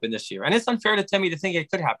can happen this year, and it's unfair to Timmy to think it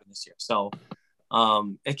could happen this year. So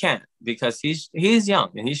it can't, because he's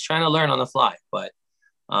young and he's trying to learn on the fly. But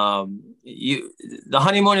the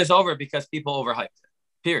honeymoon is over because people overhyped it.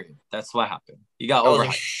 Period. That's what happened. You got overhyped.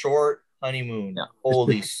 A short honeymoon. Yeah.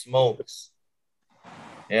 Holy smokes.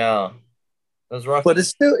 Yeah. That was rough. But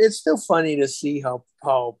it's still funny to see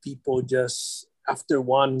how people just after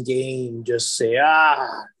one game just say,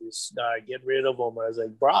 this guy, get rid of him. I was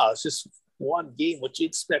like, bro, it's just one game. What you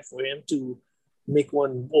expect for him to make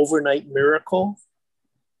one overnight miracle?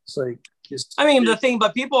 It's like,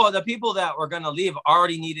 the people that were going to leave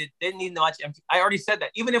didn't need much. I already said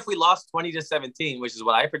that even if we lost 20-17, which is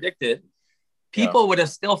what I predicted, people would have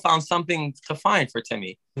still found something to find for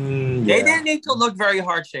Timmy. They didn't need to look very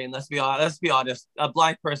hard, Shane. Let's be honest. A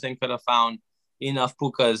blind person could have found enough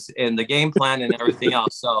pukas in the game plan and everything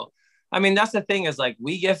else. So, I mean, that's the thing is like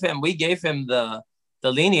we gave him the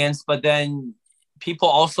lenience, but then people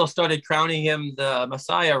also started crowning him the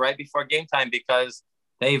Messiah right before game time because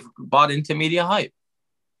they've bought into media hype.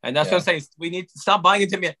 And that's what I'm saying. We need to stop buying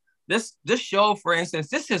into media. This show, for instance,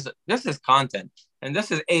 this is content, and this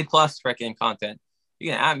is A+ freaking content.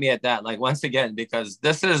 You can at me at that, like, once again, because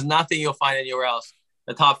this is nothing you'll find anywhere else.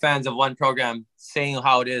 The top fans of one program saying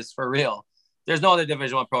how it is for real. There's no other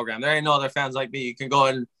Division I program. There ain't no other fans like me. You can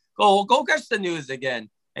go catch the news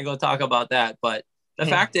again and go talk about that. But the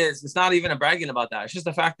fact is, it's not even a bragging about that. It's just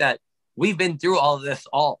the fact that we've been through all of this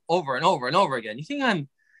all over and over and over again. You think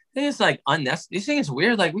it's like unnecessary? You think it's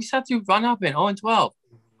weird? Like, we sat through run up in 0-12.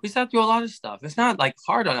 We sat through a lot of stuff. It's not like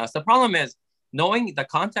hard on us. The problem is knowing the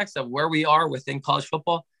context of where we are within college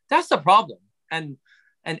football. That's the problem. And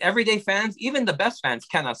everyday fans, even the best fans,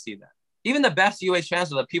 cannot see that. Even the best UH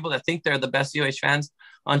fans, or the people that think they're the best UH fans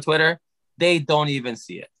on Twitter, they don't even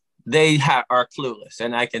see it. They are clueless.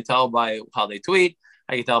 And I can tell by how they tweet.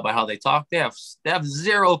 I can tell by how they talk. They have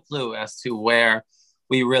zero clue as to where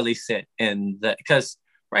we really sit because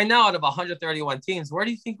right now, out of 131 teams, where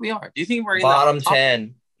do you think we are? Do you think we're in bottom the top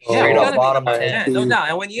 10? Straight up bottom 10. No doubt.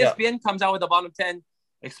 And when ESPN comes out with the bottom 10,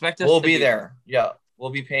 expect us to be there. Yeah,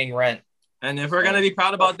 we'll be paying rent. And if we're gonna be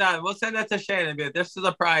proud about that, we'll send that to Shane and be like, this is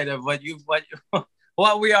the pride of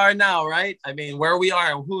what we are now, right? I mean, where we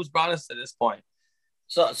are and who's brought us to this point.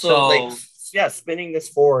 So spinning this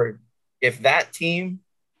forward, if that team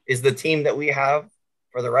is the team that we have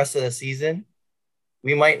for the rest of the season,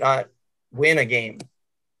 we might not win a game.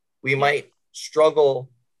 We might struggle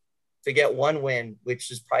to get one win, which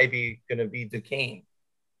is probably going to be Duquesne.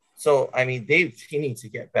 So, I mean, they need to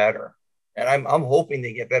get better. And I'm hoping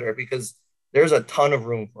they get better because there's a ton of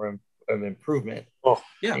room for improvement. Oh,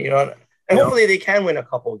 yeah. And hopefully they can win a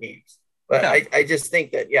couple of games. But I just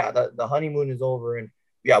think that, the honeymoon is over. And,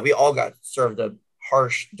 we all got served a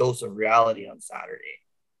harsh dose of reality on Saturday.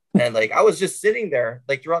 And, I was just sitting there,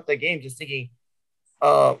 throughout the game, just thinking,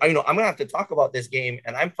 I'm going to have to talk about this game,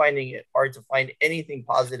 and I'm finding it hard to find anything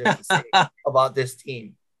positive to say about this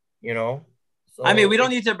team, So, I mean, we don't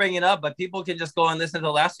need to bring it up, but people can just go and listen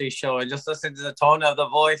to last week's show and just listen to the tone of the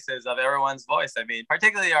voices of everyone's voice. I mean,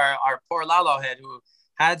 particularly our poor Lalo head, who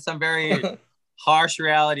had some very harsh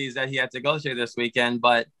realities that he had to go through this weekend.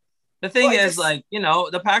 But the thing is,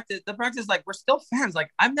 the practice, we're still fans.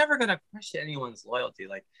 I'm never going to question anyone's loyalty.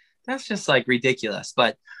 That's just ridiculous.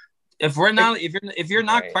 But if we're not, if you're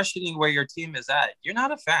not questioning where your team is at, you're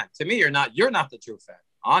not a fan. To me, you're not the true fan.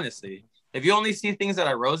 Honestly, if you only see things that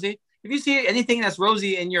are rosy, if you see anything that's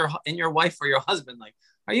rosy in your wife or your husband,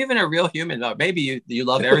 are you even a real human? No, maybe you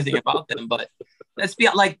love everything about them, but let's be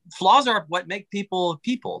flaws are what make people.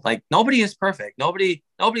 Nobody is perfect.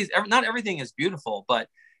 Not everything is beautiful, but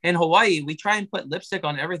in Hawaii, we try and put lipstick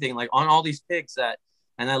on everything, like on all these pigs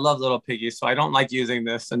and I love little piggies, so I don't like using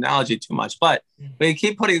this analogy too much, but we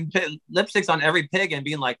keep putting lipsticks on every pig and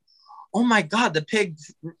being like, oh my God, the pig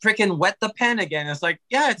freaking wet the pen again. It's like,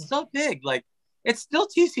 yeah, it's still a pig. Like, it's still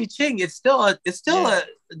TC Ching. It's still a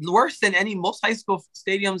worse than most high school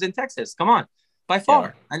stadiums in Texas. Come on, by far.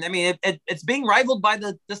 Yeah. And I mean, it's being rivaled by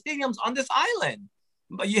the stadiums on this island,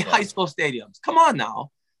 high school stadiums. Come on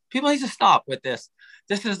now, people need to stop with this.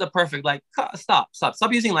 This is the perfect, like, stop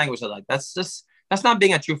using language like that's not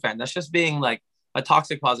being a true fan. That's just being like a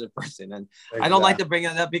toxic positive person. And exactly. I don't like to bring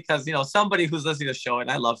it up because, somebody who's listening to the show,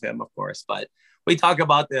 and I love him, of course, but we talk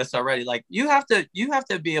about this already. Like, you have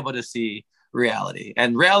to be able to see reality,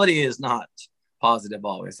 and reality is not positive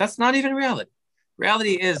always. That's not even reality.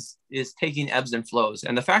 Reality is taking ebbs and flows.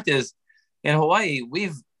 And the fact is, in Hawaii,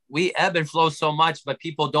 we ebb and flow so much, but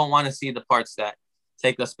people don't want to see the parts that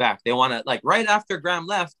take us back. They want to, like, right after Graham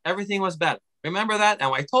left, everything was better. Remember that?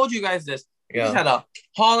 And I told you guys this. Yeah. We just had a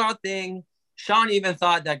haul out thing. Sean even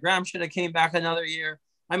thought that Graham should have came back another year.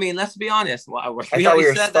 I mean, let's be honest. We were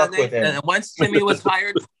said stuck with him. And once Timmy was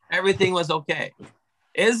hired, everything was okay.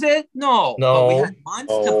 Is it? No. But we had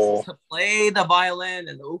months to play the violin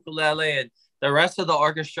and the ukulele and the rest of the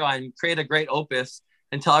orchestra and create a great opus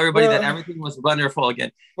and tell everybody that everything was wonderful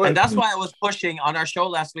again. And that's why I was pushing on our show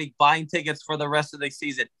last week, buying tickets for the rest of the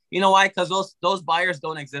season. You know why? Because those buyers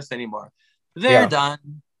don't exist anymore. They're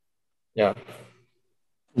done. Yeah.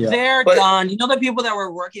 They're done. The people that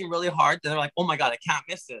were working really hard, they're like, oh my God, I can't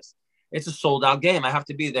miss this. It's a sold out game. I have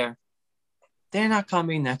to be there. They're not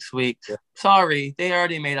coming next week. Yeah. Sorry. They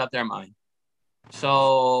already made up their mind.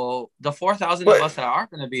 So the 4,000 of us that are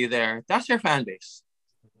going to be there, that's your fan base.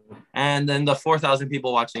 And then the 4,000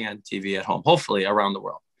 people watching on TV at home, hopefully around the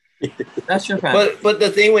world. That's your fan base. But the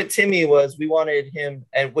thing with Timmy was we wanted him,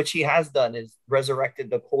 and which he has done, is resurrected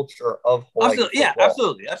the culture of Hawaii football. Yeah,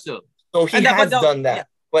 absolutely. So he has done that. Yeah.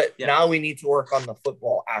 But now we need to work on the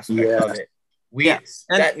football aspect of it.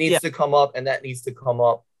 That needs to come up, and that needs to come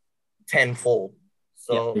up tenfold.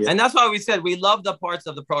 So, and that's why we said we love the parts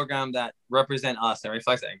of the program that represent us and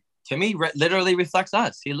reflect. Timmy literally reflects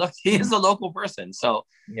us. He is a local person. So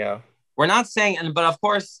we're not saying, but of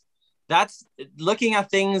course, that's looking at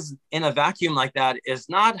things in a vacuum like that is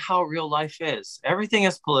not how real life is. Everything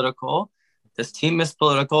is political. This team is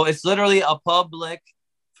political. It's literally a public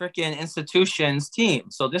freaking institution's team.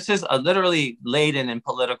 So this is literally laden in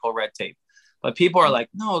political red tape. But people are like,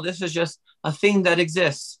 no, this is just a thing that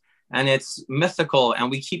exists and it's mythical and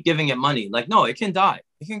we keep giving it money. Like, no, it can die.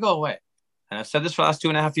 It can go away. And I've said this for the last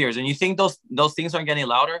 2.5 years. And you think those things aren't getting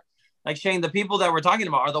louder? Like, Shane, the people that we're talking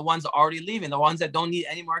about are the ones already leaving, the ones that don't need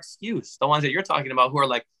any more excuse, the ones that you're talking about who are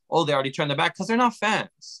like, oh, they already turned their back because they're not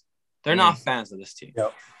fans. They're not fans of this team.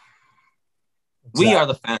 Yep. Exactly. We are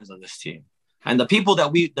the fans of this team. And the people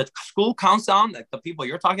that the school counts on, like the people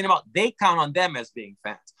you're talking about, they count on them as being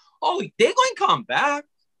fans. Oh, they're going to come back.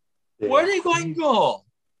 Yeah. Where are they going to go?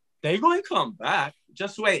 They're going to come back.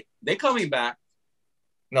 Just wait. They're coming back.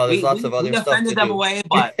 No, there's lots of other stuff to do. We defended them away,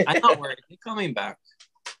 but I'm not worried. They're coming back.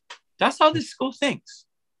 That's how this school thinks.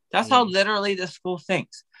 That's how literally this school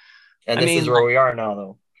thinks. And this is where we are now,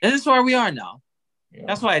 though. This is where we are now. Yeah.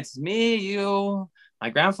 That's why it's me, you, my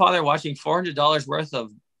grandfather watching $400 worth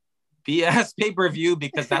of BS pay-per-view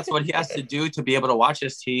because that's what he has to do to be able to watch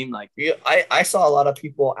his team. Like, I saw a lot of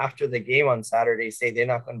people after the game on Saturday say they're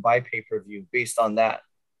not going to buy pay-per-view based on that.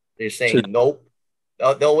 They're saying nope.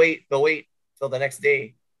 They'll wait till the next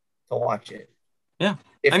day to watch it. Yeah,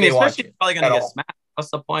 I mean, especially if probably going to get smashed. What's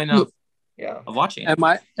the point of watching?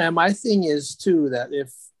 And my thing is too that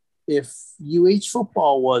if UH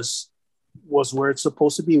football was where it's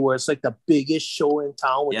supposed to be, where it's like the biggest show in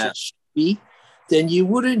town, which it should be, then you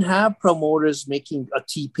wouldn't have promoters making a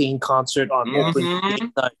T-Pain concert on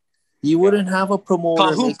opening night. You wouldn't have a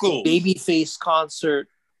promoter making Babyface concert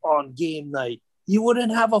on game night. You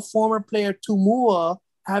wouldn't have a former player, Tumua,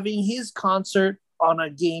 having his concert on a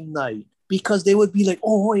game night because they would be like,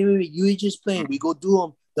 oh, wait, UH is playing. We go do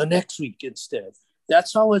them the next week instead.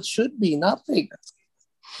 That's how it should be. Nothing.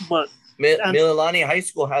 But Mililani High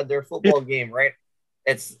School had their football game, right?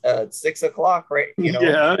 It's 6 o'clock, right?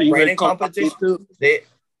 Right in competition. It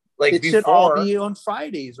should all be on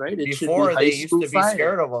Fridays, right? It before they used to be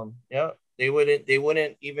scared of them. Yeah, they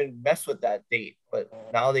wouldn't even mess with that date, but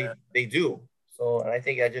now they do. So, and I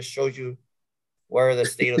think that just shows you where the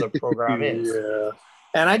state of the program is. Yeah,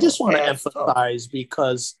 and I just want to emphasize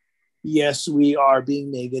because yes, we are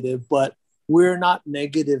being negative, but we're not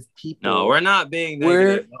negative people. No, we're not being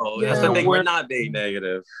negative. That's the thing. We're not being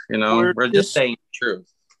negative. We're just saying the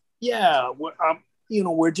truth. Yeah.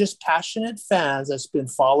 we're just passionate fans that's been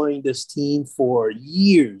following this team for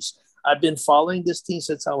years. I've been following this team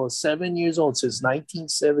since I was 7 years old, since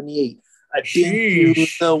 1978. I've been through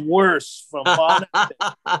the worst from bottom,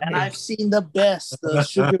 and I've seen the best, the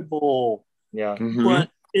Sugar Bowl. Yeah. Mhm. But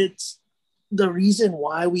it's the reason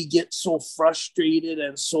why we get so frustrated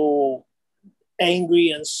and so angry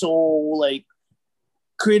and so like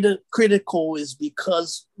critical is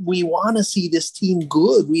because we want to see this team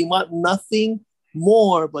good. We want nothing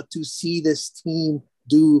more but to see this team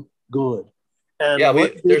do good. And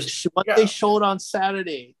what they showed on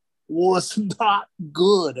Saturday was not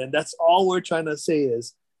good, and that's all we're trying to say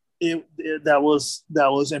is that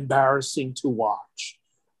was embarrassing to watch.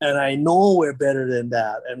 And I know we're better than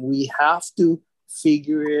that, and we have to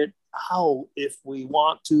figure it out if we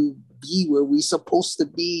want to be where we're supposed to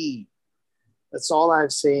be. That's all I'm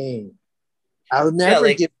saying. I'll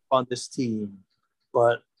never give up on this team,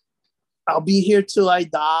 but I'll be here till I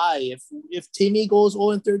die. If Timmy goes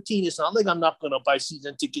 0-13, it's not like I'm not going to buy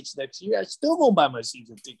season tickets next year. I still won't buy my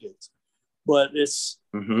season tickets. But it's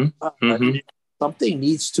something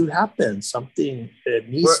needs to happen. Something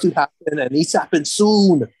needs to happen, and needs to happen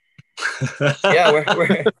soon. Yeah, we're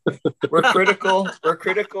critical. We're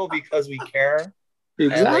critical because we care.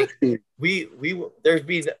 Exactly. And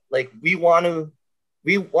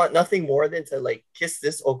we want nothing more than to like kiss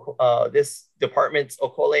this department's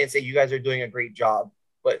Okole and say you guys are doing a great job.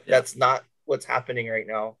 But that's not what's happening right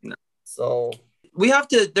now. No. So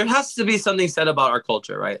there has to be something said about our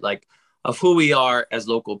culture, right? Like of who we are as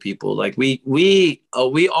local people. Like we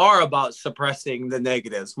are about suppressing the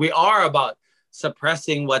negatives. We are about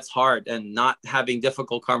suppressing what's hard and not having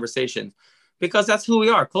difficult conversations, because that's who we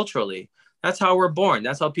are culturally. That's how we're born.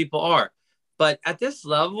 That's how people are. But at this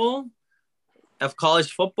level of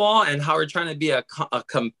college football and how we're trying to be a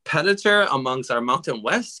competitor amongst our Mountain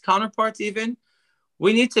West counterparts even,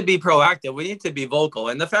 we need to be proactive. We need to be vocal.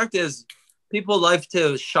 And the fact is, people like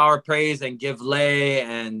to shower praise and give lay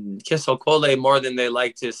and kiss Okole more than they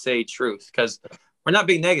like to say truth, because we're not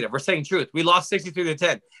being negative. We're saying truth. We lost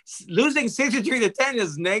 63-10. Losing 63-10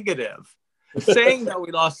 is negative. Saying that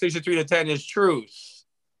we lost 63-10 is truth.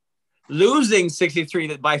 Losing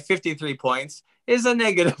 63 by 53 points is a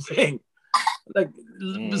negative thing. Like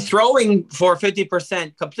throwing for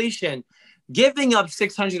 50% completion, giving up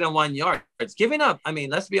 601 yards, let's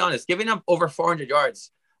be honest, giving up over 400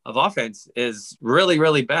 yards of offense is really,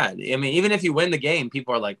 really bad. I mean, even if you win the game,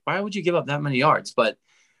 people are like, why would you give up that many yards? But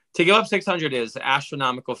to give up 600 is an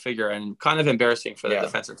astronomical figure and kind of embarrassing for the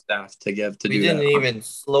defensive staff to do that. We didn't even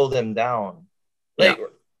slow them down. Like,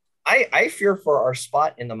 I fear for our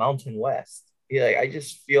spot in the Mountain West. I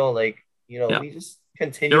just feel like, we just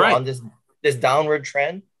continue on this downward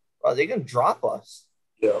trend. They can drop us.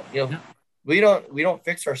 Yeah. We don't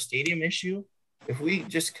fix our stadium issue. If we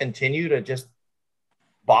just continue to just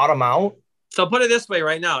bottom out. So put it this way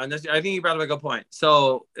right now, and I think you brought up a good point.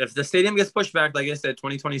 So if the stadium gets pushed back, like I said,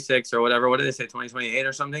 2026 or whatever, what did they say, 2028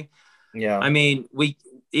 or something? Yeah. I mean,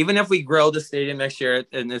 even if we grow the stadium next year,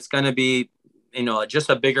 and it's going to be, just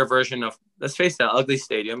a bigger version of, let's face that ugly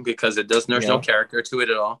stadium, because there's no character to it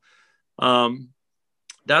at all.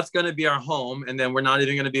 That's going to be our home, and then we're not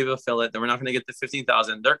even going to be able to fill it. Then we're not going to get the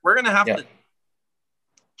 15,000. We're going to have to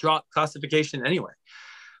drop classification anyway.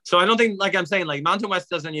 So I don't think, like I'm saying, like Mountain West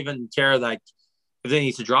doesn't even care like if they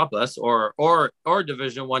need to drop us or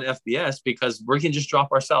Division I FBS, because we can just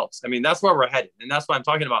drop ourselves. I mean, that's where we're headed, and that's what I'm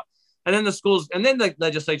talking about. And then the schools, and then the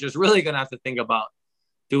legislature is really going to have to think about,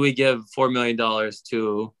 do we give $4 million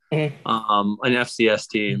to an FCS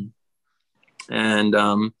team? And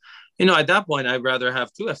at that point, I'd rather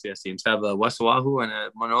have two FCS teams, have a West Oahu and a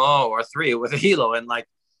Manoa, or three with a Hilo, and like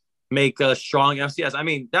make a strong FCS. I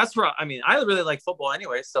mean, I really like football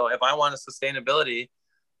anyway. So if I want a sustainability,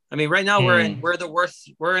 I mean, right now we're in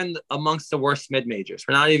amongst the worst mid majors.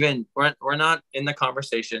 We're not in the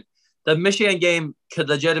conversation. The Michigan game could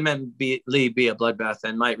legitimately be a bloodbath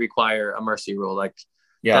and might require a mercy rule. Like,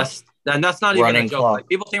 that's not even a joke. Clock. Like,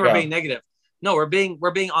 people think we're being negative. No, we're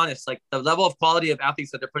being honest. Like, the level of quality of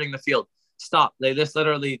athletes that they're putting in the field. Stop. They just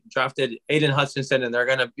literally drafted Aiden Hutchinson, and they're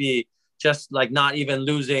going to be just like not even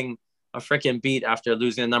losing a freaking beat after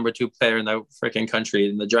losing a number 2 player in the freaking country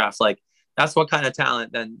in the draft. Like, that's what kind of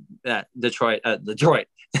talent then that Detroit.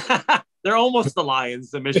 They're almost the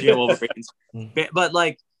Lions, the Michigan Wolverines. But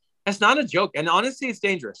like, it's not a joke. And honestly, it's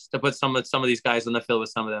dangerous to put some of these guys on the field with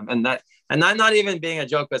some of them. And that not even being a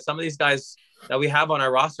joke, but some of these guys that we have on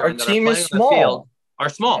our roster and that are playing on the field are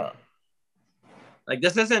small. Yeah. Like,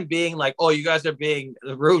 this isn't being like, oh, you guys are being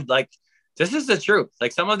rude. Like, this is the truth.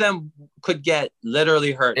 Like, some of them could get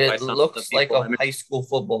literally hurt. It looks like a high school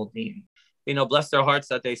football team. bless their hearts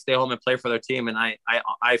that they stay home and play for their team. And I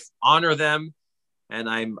honor them, and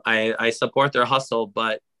I support their hustle,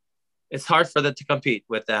 but it's hard for them to compete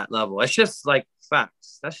with that level. It's just like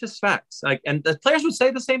facts. That's just facts. Like, and the players would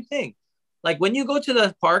say the same thing. Like when you go to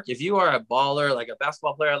the park, if you are a baller, like a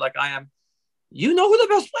basketball player, like I am, you know who the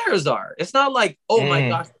best players are. It's not like, oh my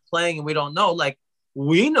gosh, we're playing and we don't know. Like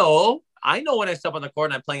we know. I know when I step on the court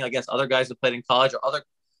and I'm playing against other guys who played in college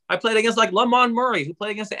I played against like Lamont Murray, who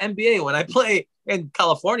played against the NBA. When I play in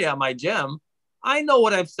California at my gym, I know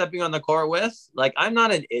what I'm stepping on the court with. Like I'm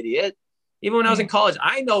not an idiot. Even when I was in college,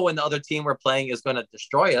 I know when the other team we're playing is going to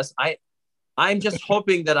destroy us. I'm just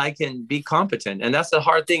hoping that I can be competent. And that's the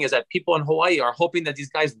hard thing, is that people in Hawaii are hoping that these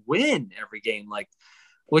guys win every game, like,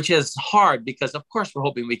 which is hard because, of course, we're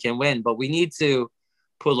hoping we can win, but we need to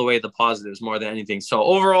pull away the positives more than anything. So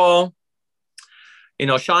overall,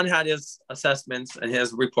 Sean had his assessments and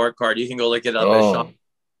his report card. You can go look it up. Sean.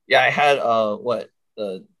 Yeah, I had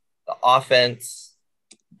the offense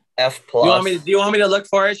F+. Do you want me to look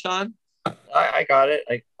for it, Sean? I got it.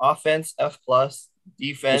 Like offense F+,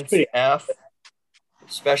 defense F,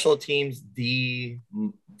 special teams D,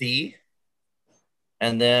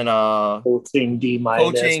 and then coaching D-.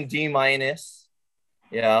 Coaching D-.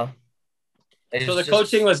 Yeah. So the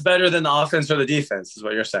coaching was better than the offense or the defense, is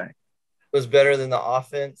what you're saying? Was better than the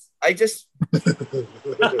offense. I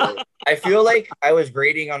feel like I was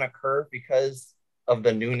grading on a curve because of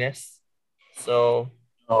the newness. So.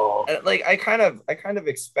 Like I kind of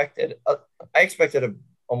expected a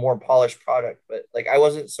more polished product, but like I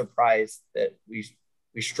wasn't surprised that we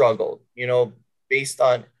struggled, based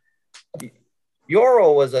on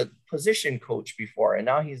Yoro was a position coach before, and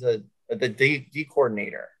now he's the D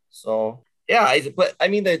coordinator. So yeah, I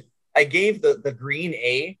gave the green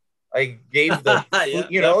A. I gave the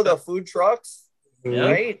the food trucks,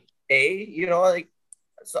 right? A,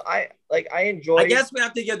 so I enjoy. I guess we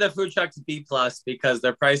have to give the food trucks B+ because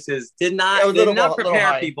their prices did not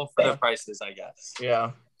prepare people for their prices, I guess.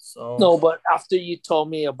 Yeah. So no, but after you told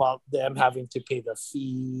me about them having to pay the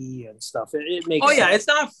fee and stuff, it makes sense. Yeah, it's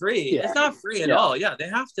not free. Yeah. It's not free at all. Yeah, they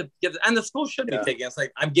have to give, and the school should be taking. It's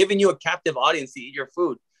like, I'm giving you a captive audience to eat your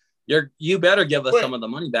food. You better give us some of the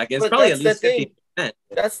money back. It's probably at least 50%.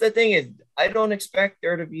 That's the thing, is I don't expect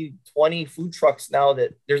there to be 20 food trucks now.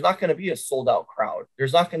 That there's not going to be a sold out crowd.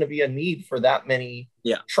 There's not going to be a need for that many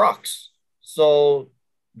trucks. So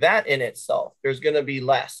that in itself, there's going to be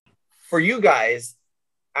less. For you guys,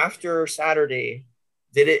 after Saturday,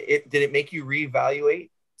 did it make you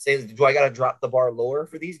reevaluate? Say, do I got to drop the bar lower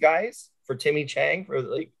for these guys? For Timmy Chang? For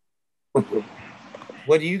like,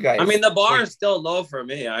 what do you guys? I mean, the bar is still low for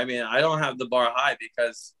me. I mean, I don't have the bar high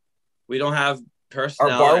because we don't have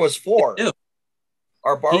personnel. Our bar was 4.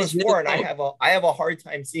 Our bar was 4, and I have a hard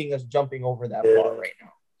time seeing us jumping over that bar right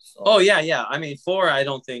now. So. Oh yeah. I mean, 4. I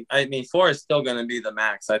mean, 4 is still going to be the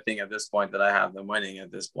max. I think at this point that I have them winning.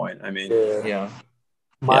 At this point, I mean,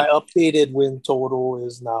 My updated win total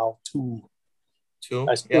is now 2.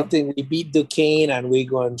 I still think we beat Duquesne, and we're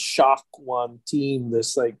going to shock one team.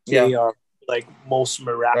 This they are like most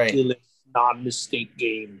miraculous non-mistake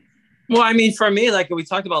game. Well, I mean, for me, like we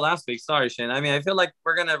talked about last week. Sorry, Shane. I mean, I feel like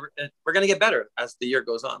we're gonna get better as the year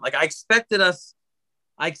goes on. Like I expect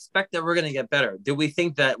that we're gonna get better. Do we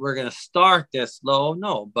think that we're gonna start this low?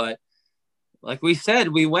 No, but like we said,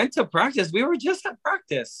 we went to practice. We were just at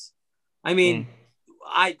practice. I mean,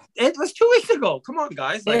 it was 2 weeks ago. Come on,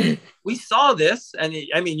 guys. Like we saw this, and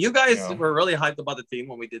you guys were really hyped about the team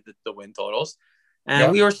when we did the win totals,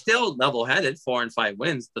 and we were still level-headed, 4 and 5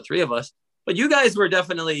 wins, the 3 of us. But you guys were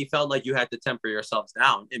definitely felt like you had to temper yourselves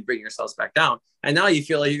down and bring yourselves back down. And now you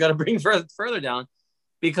feel like you got to bring further down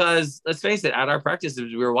because let's face it, at our practices,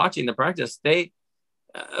 we were watching the practice. It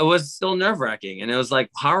was still nerve wracking. And it was like,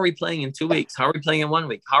 how are we playing in 2 weeks? How are we playing in 1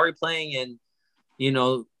 week? How are we playing in,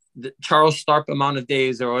 the Charles Starp amount of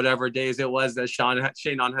days or whatever days it was that Shane had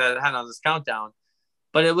on this countdown.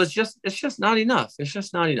 But it's just not enough. It's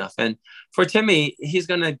just not enough. And for Timmy, he's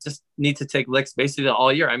going to just need to take licks basically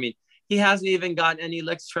all year. I mean, he hasn't even gotten any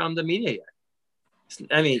licks from the media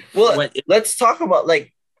yet. I mean, let's talk about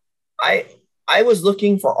I was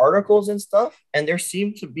looking for articles and stuff, and there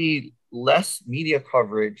seemed to be less media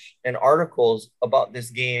coverage and articles about this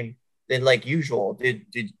game than like usual. Did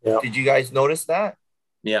you guys notice that?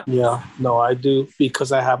 Yeah. Yeah. No, I do,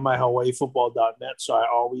 because I have my HawaiiFootball.net. So I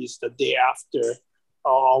always, the day after,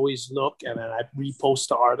 I'll always look and then I repost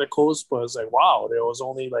the articles. But it's like, wow, there was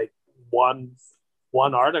only like one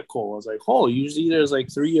article. I was like, oh, usually there's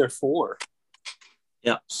like 3 or 4.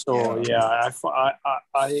 Yeah. So I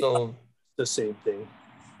the same thing.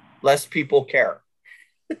 Less people care.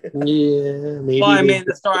 Yeah, maybe. Well, I mean,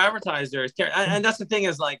 the star advertisers, and that's the thing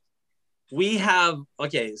is like, we have,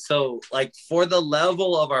 okay, so like for the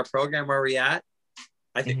level of our program where we're at,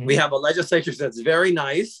 I think we have a legislature that's very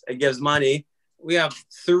nice. It gives money. We have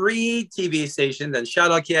 3 TV stations, and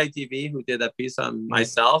shout out KITV who did that piece on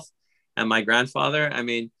myself and my grandfather. I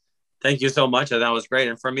mean, thank you so much. And that was great.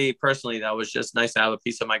 And for me personally, that was just nice to have a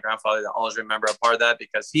piece of my grandfather that I always remember a part of that,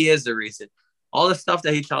 because he is the reason. All the stuff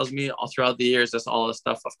that he tells me all throughout the years, that's all the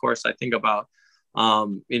stuff, of course, I think about,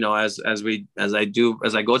 you know, as I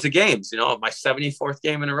go to games, you know, my 74th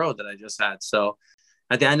game in a row that I just had. So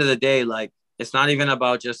at the end of the day, like, it's not even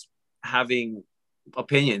about just having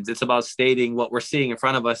opinions. It's about stating what we're seeing in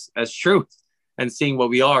front of us as truth, and seeing what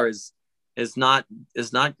we are is not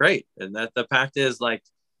great. And that the fact is, like,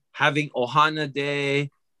 having Ohana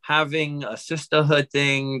Day, having a sisterhood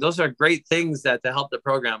thing, those are great things that to help the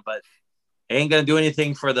program, but it ain't gonna do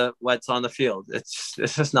anything for what's on the field. It's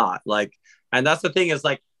just not, like, and that's the thing is,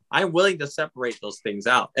 like, I'm willing to separate those things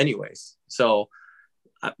out anyways. So,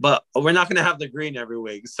 but we're not gonna have the green every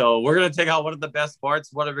week. So we're gonna take out one of the best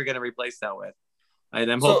parts. What are we gonna replace that with?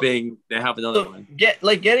 And I'm hoping they have another one.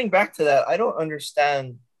 Getting back to that, I don't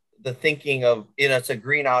understand the thinking of, you know, it's a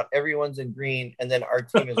green out, everyone's in green, and then our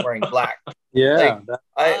team is wearing black. Yeah,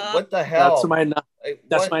 like, what the hell?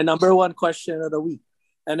 That's my number one question of the week.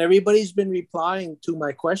 And everybody's been replying to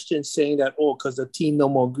my question saying that, because the team no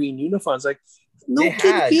more green uniforms. Like, no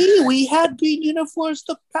kidding. We had green uniforms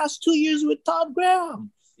the past 2 years with Todd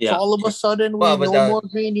Graham. Yeah. So all of a sudden, no more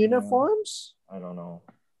green uniforms? I don't know.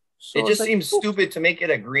 So it just seems stupid to make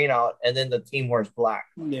it a green out and then the team wears black.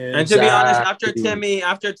 Yeah, and to be honest,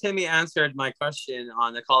 after Timmy answered my question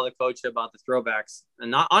on the call the coach about the throwbacks,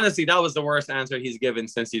 and honestly, that was the worst answer he's given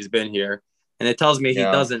since he's been here. And it tells me he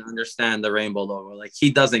doesn't understand the rainbow logo. Like,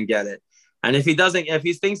 he doesn't get it. And if he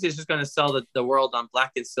thinks he's just going to sell the world on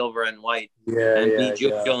black and silver and white and be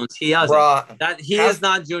June Jones, he doesn't. He is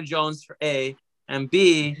not June Jones, for A. And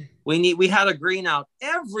B, we had a green out,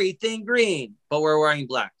 everything green, but we're wearing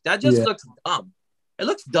black. That just looks dumb. It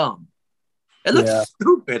looks dumb. It looks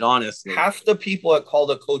stupid, honestly. Half the people at Call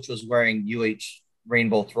the Coach was wearing UH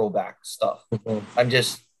rainbow throwback stuff. I'm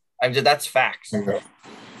just that's facts.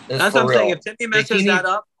 That's what I'm saying. If Timmy messes that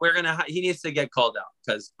up, he needs to get called out,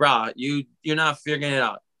 because, you're not figuring it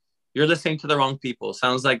out. You're listening to the wrong people.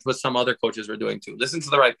 Sounds like what some other coaches were doing too. Listen to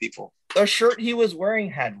the right people. The shirt he was wearing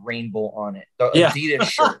had rainbow on it. The Adidas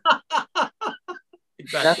shirt.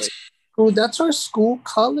 Exactly. That's our school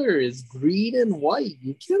color, is green and white.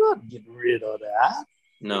 You cannot get rid of that.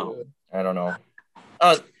 No. I don't know.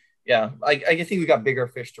 Yeah, I think we got bigger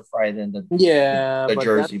fish to fry than the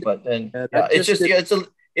jersey, but then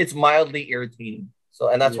it's mildly irritating. So,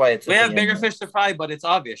 and that's why we have bigger fish to fry, but it's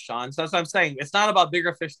obvious, Sean. So that's what I'm saying. It's not about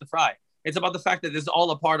bigger fish to fry. It's about the fact that this is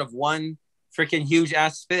all a part of one freaking huge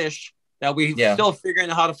ass fish that we're still figuring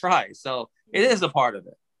out how to fry. So it is a part of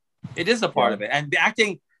it. It is a part of it. And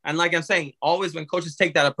acting, and like I'm saying, always when coaches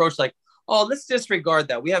take that approach, like, oh, let's disregard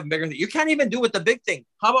that. We have bigger things. You can't even do with the big thing.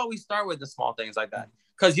 How about we start with the small things like that?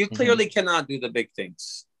 Because you clearly cannot do the big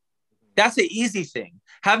things. That's an easy thing.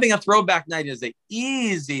 Having a throwback night is an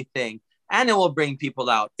easy thing. And it will bring people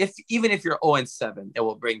out. Even if you're 0-7, it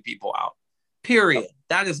will bring people out. Period.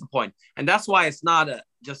 That is the point. And that's why it's not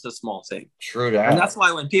just a small thing. True that. And that's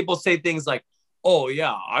why when people say things like, oh,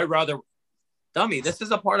 yeah, I'd rather... Dummy, this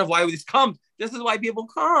is a part of why we come. This is why people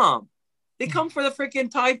come. They come for the freaking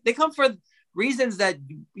type. They come for reasons that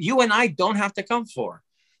you and I don't have to come for.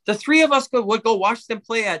 The 3 of us would go watch them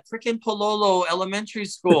play at freaking Pololo Elementary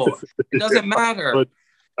School. It doesn't matter.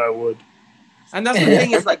 I would. And that's the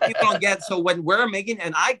thing is, like, people don't get. So when we're making,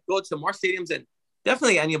 and I go to more stadiums, and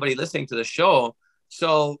definitely anybody listening to the show.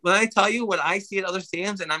 So when I tell you what I see at other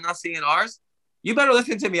stadiums and I'm not seeing at ours, you better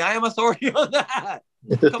listen to me. I am authority on that.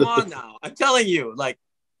 Come on now. I'm telling you, like,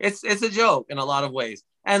 it's a joke in a lot of ways.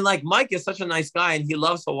 And like, Mike is such a nice guy and he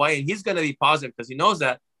loves Hawaii and he's going to be positive because he knows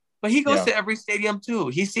that. But he goes to every stadium too.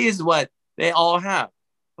 He sees what they all have.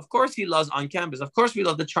 Of course he loves on campus. Of course we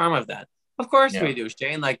love the charm of that. Of course we do,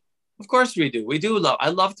 Shane. Like, of course we do. We do love. I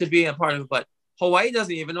love to be a part of it, but Hawaii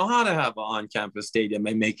doesn't even know how to have an on-campus stadium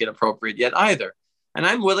and make it appropriate yet either. And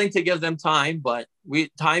I'm willing to give them time, but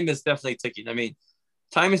time is definitely ticking. I mean,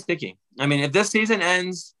 time is ticking. I mean, if this season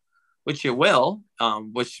ends, which it will,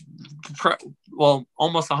 almost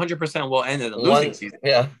 100% will end in a losing season.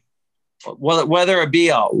 Yeah. Well, whether it be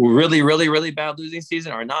a really, really, really bad losing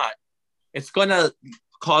season or not, it's going to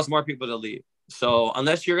cause more people to leave. So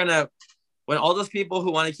unless you're going to, when all those people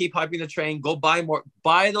who want to keep hyping the train, go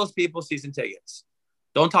buy those people season tickets.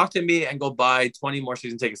 Don't talk to me and go buy 20 more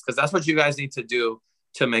season tickets because that's what you guys need to do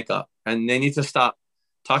to make up. And they need to stop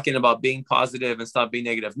talking about being positive and stop being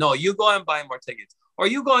negative. No, you go and buy more tickets, or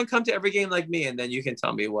you go and come to every game like me, and then you can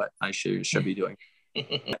tell me what I should be doing.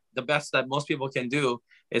 The best that most people can do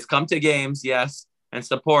is come to games, yes, and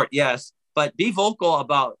support, yes, but be vocal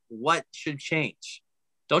about what should change.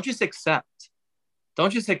 Don't just accept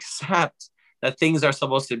that things are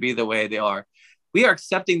supposed to be the way they are. We are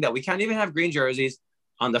accepting that we can't even have green jerseys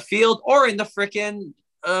on the field or in the freaking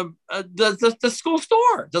the school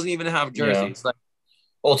store doesn't even have jerseys. Like,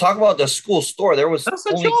 well, talk about the school store. There was that's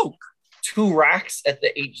only a joke. 2 racks at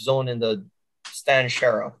the H zone in the Stan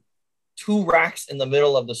Sheriff. 2 racks in the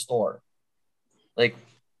middle of the store. Like,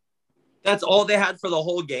 that's all they had for the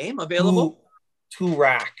whole game available. 2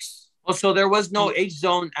 racks. Oh, so there was no H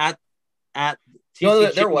zone at TC.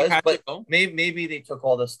 No, there was, but maybe they took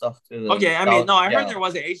all the stuff to the. Okay, I mean, no, I heard there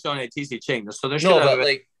was an H zone at TC Ching, so there should have. No, but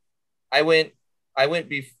like, I went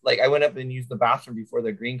up and used the bathroom before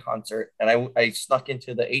the Green concert, and I snuck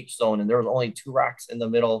into the H zone, and there was only 2 racks in the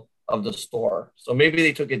middle of the store. So maybe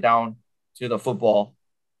they took it down to the football,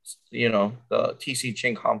 the TC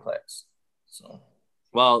Ching complex. So.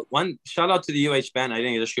 Well, one shout out to the UH band. I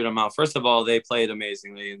didn't get to shoot them out. First of all, they played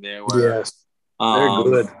amazingly. They were they're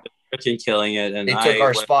good. Freaking killing it, and they took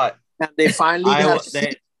our spot. And they finally at least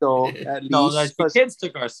the kids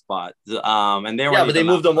took our spot. And they were but they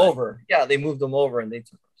moved them over. Yeah, they moved them over, and they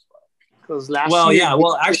took our spot. Because last year,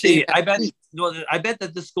 actually, I bet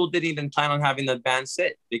that the school didn't even plan on having the band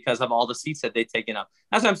sit because of all the seats that they'd taken up.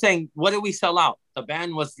 That's what I'm saying. What did we sell out? The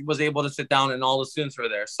band was able to sit down, and all the students were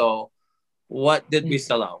there. So, what did we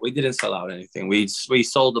sell out? We didn't sell out anything. We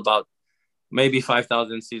sold about maybe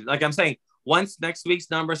 5,000 seats. Like I'm saying. Once next week's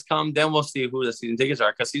numbers come, then we'll see who the season tickets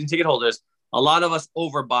are. Because season ticket holders, a lot of us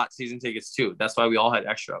overbought season tickets too. That's why we all had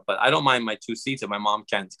extra. But I don't mind my 2 seats if my mom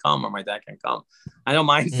can't come or my dad can't come. I don't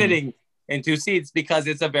mind sitting in 2 seats because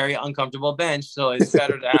it's a very uncomfortable bench. So it's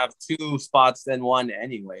better to have 2 spots than 1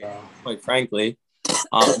 anyway. Quite frankly,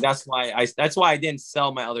 that's why I didn't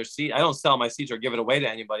sell my other seat. I don't sell my seats or give it away to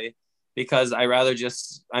anybody because I rather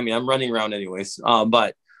just. I mean, I'm running around anyways.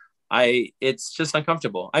 But. It's just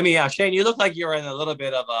uncomfortable. I mean, yeah, Shane, you look like you're in a little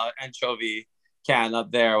bit of a anchovy can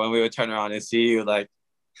up there when we would turn around and see you. Like,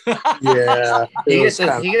 yeah, you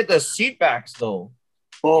get the seat backs though.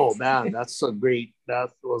 Oh man, that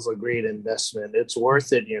was a great investment. It's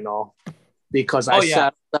worth it, because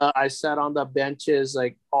I sat on the benches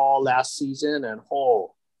like all last season, and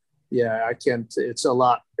I can't. It's a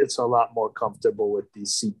lot more comfortable with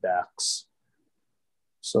these seat backs.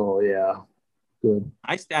 So yeah. Good.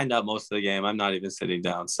 I stand up most of the game. I'm not even sitting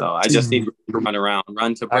down, so I just need to run around,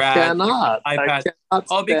 run to Brad. I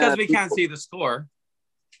cannot. Because we can't see the score.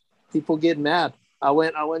 People get mad. I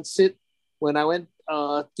went sit when I went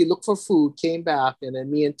to look for food. Came back, and then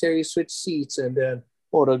me and Terry switched seats, and then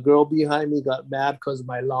the girl behind me got mad because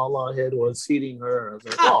my long head was hitting her. I was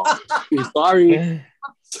like, oh, sorry.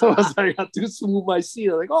 So I was like, I had to move my seat.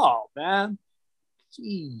 I was like, oh man,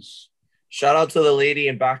 jeez. Shout out to the lady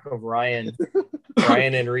in back of Ryan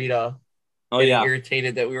and Rita.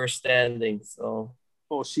 Irritated that we were standing. So.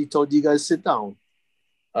 Oh, she told you guys sit down.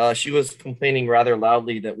 She was complaining rather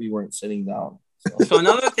loudly that we weren't sitting down. So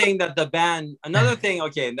another thing that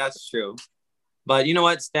okay, that's true. But you know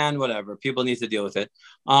what? Stand whatever. People need to deal with it.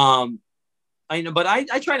 I know, but I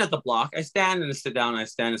try not to block. I stand and sit down. I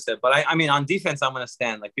stand and sit. But I mean, on defense, I'm going to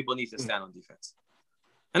stand. Like people need to stand on defense.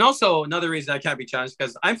 And also another reason I can't be challenged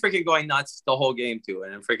because I'm freaking going nuts the whole game too.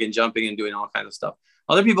 And I'm freaking jumping and doing all kinds of stuff.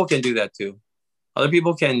 Other people can do that too. Other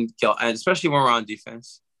people can kill, and especially when we're on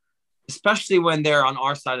defense, especially when they're on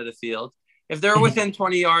our side of the field. If they're within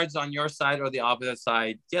 20 yards on your side or the opposite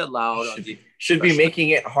side, get loud on defense. Should be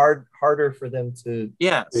making it harder for them to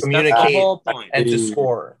communicate that's the whole point. And to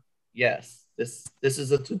score. Yes. This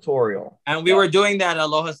is a tutorial. And we were doing that at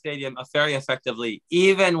Aloha Stadium very effectively.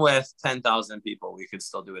 Even with 10,000 people, we could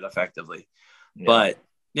still do it effectively. Yeah. But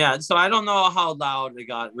yeah, so I don't know how loud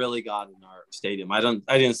it really got in our stadium. I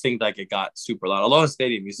didn't think like it got super loud. Aloha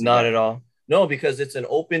Stadium used to not at all. No, because it's an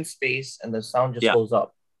open space and the sound just goes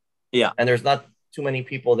up. Yeah. And there's not too many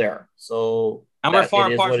people there. So and we're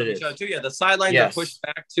far apart from each other too. Yeah, the sidelines are pushed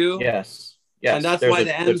back too. Yes. And that's why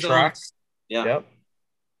the end zones. Yeah. Yep.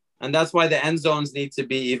 And that's why the end zones need to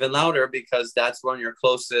be even louder because that's when you're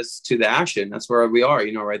closest to the action. That's where we are,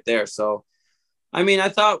 right there. So, I mean, I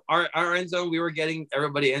thought our end zone, we were getting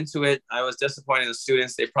everybody into it. I was disappointed in the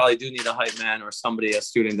students. They probably do need a hype man or a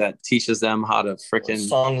student that teaches them how to freaking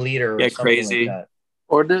song leader get crazy. Like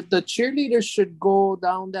or the cheerleaders should go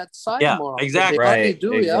down that side more. Exactly. Right. They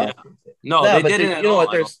do, exactly. No, they didn't at all.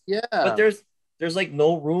 But there's like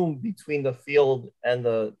no room between the field and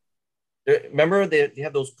the Remember they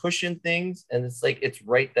have those cushion things, and it's like it's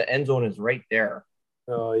right. The end zone is right there.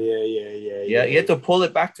 Oh yeah. You had to pull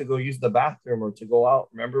it back to go use the bathroom or to go out.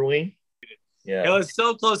 Remember, Wayne? It Yeah. was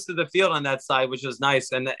so close to the field on that side, which was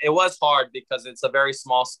nice, and it was hard because it's a very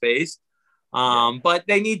small space. But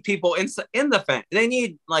they need people in the fence. They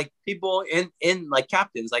need like people in like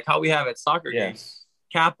captains, like how we have at soccer games,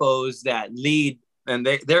 capos that lead, and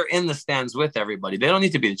they're in the stands with everybody. They don't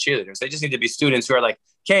need to be the cheerleaders. They just need to be students who are like,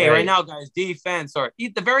 okay, right now, guys, defense, or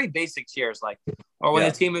eat the very basic cheers, like, or when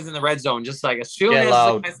the team is in the red zone, just like as soon as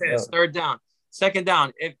like I said, it's third down, second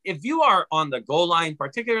down. If you are on the goal line,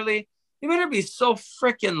 particularly, you better be so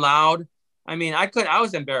freaking loud. I mean, I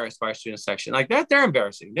was embarrassed by our student section. Like that, they're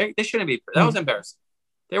embarrassing. They shouldn't be. That was embarrassing.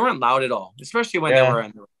 They weren't loud at all, especially when they were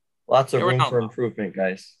in the. Lots of room for improvement,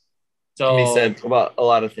 guys. So Jimmy said about a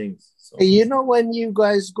lot of things. So. Hey, you know, when you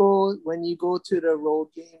go to the road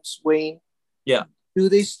games, Wayne? Yeah. Do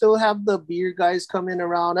they still have the beer guys coming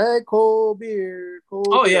around? Hey, cold beer, cold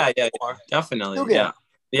beer. Oh, yeah, definitely.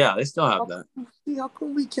 Yeah, they still have that. How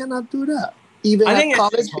come we cannot do that? Even I think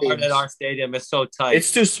college it's just hard at our stadium. It's so tight.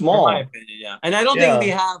 It's too small. In my opinion, yeah. And I don't think we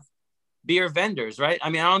have beer vendors, right? I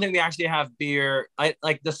mean, I don't think we actually have beer.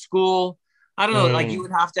 Like the school, I don't know, like you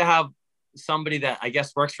would have to have somebody that I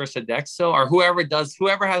guess works for Sodexo or whoever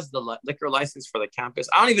has the liquor license for the campus.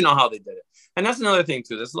 I don't even know how they did it. And that's another thing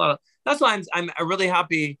too. That's why I'm really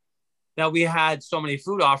happy that we had so many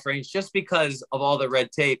food offerings just because of all the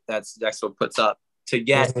red tape that Sodexo puts up to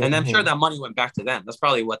get. And I'm sure that money went back to them. That's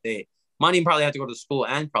probably money probably had to go to the school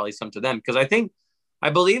and probably some to them. Because I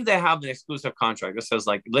believe they have an exclusive contract that says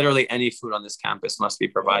like literally any food on this campus must be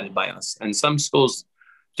provided by us. And some schools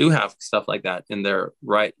do have stuff like that in their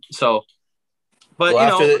right. So, but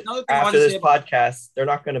after this podcast, they're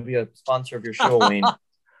not going to be a sponsor of your show, Wayne.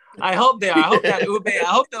 I hope they are. I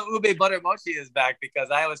hope the ube butter mochi is back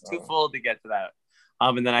because I was too full to get to that.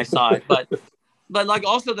 And then I saw it, but like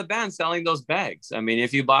also the band selling those bags. I mean,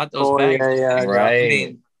 if you bought those bags, right. I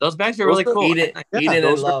mean, those bags are really cool. Eat it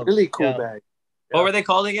and love. Really cool bags. What were they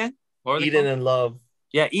called again? Eat it and love.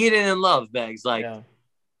 Yeah, eat it and love bags. Like,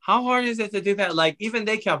 how hard is it to do that? Like, even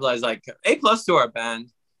they capitalized. Like, A+ to our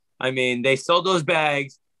band. I mean, they sold those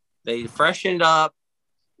bags. They freshened up.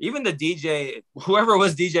 Even the DJ, whoever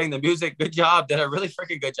was DJing the music, good job. Did a really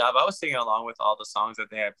freaking good job. I was singing along with all the songs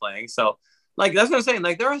that they had playing. So, like, that's what I'm saying.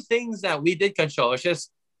 Like, there are things that we did control. It's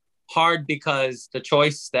just hard because the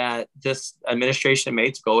choice that this administration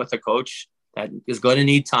made to go with a coach that is going to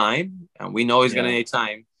need time, and we know he's going to need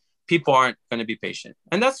time, people aren't going to be patient.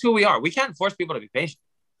 And that's who we are. We can't force people to be patient.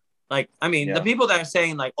 Like, I mean, the people that are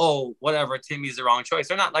saying like, oh, whatever, Timmy's the wrong choice.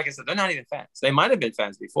 They're not, like I said, they're not even fans. They might have been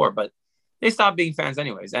fans before, but they stopped being fans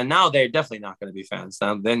anyways. And now they're definitely not going to be fans.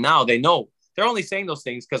 Now they know they're only saying those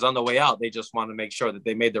things because on the way out, they just want to make sure that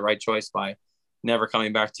they made the right choice by never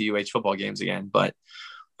coming back to UH football games again. But,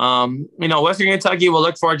 Western Kentucky, we'll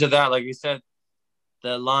look forward to that. Like you said,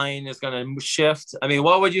 the line is going to shift. I mean,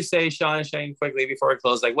 what would you say, Sean and Shane, quickly before we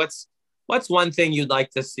close? Like, what's one thing you'd like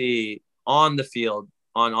to see on the field,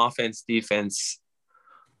 on offense, defense,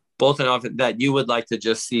 both in offense, that you would like to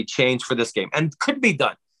just see change for this game and could be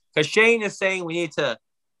done? Because Shane is saying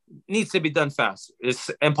needs to be done fast. It's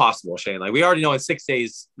impossible, Shane. Like, we already know in 6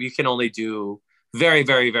 days we can only do very,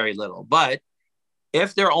 very, very little. But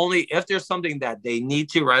if there's something that they need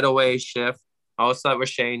to right away shift, I'll start with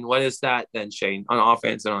Shane. What is that then, Shane, on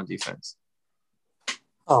offense and on defense?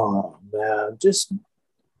 Oh, man. Just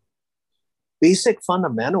basic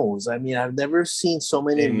fundamentals. I mean, I've never seen so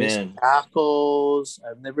many missed tackles.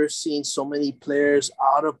 I've never seen so many players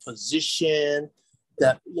out of position.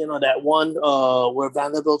 That one where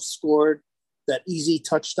Vanderbilt scored that easy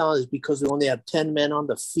touchdown is because we only have 10 men on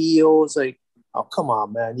the field. It's like, oh, come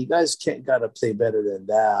on, man. You guys got to play better than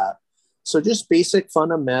that. So just basic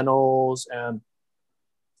fundamentals and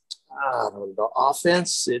I don't know,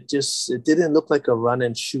 offense. It didn't look like a run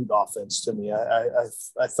and shoot offense to me.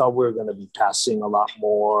 I thought we were going to be passing a lot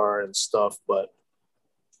more and stuff, but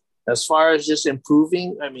as far as just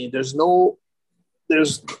improving, I mean, there's nowhere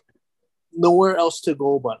else to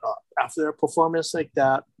go but up. After a performance like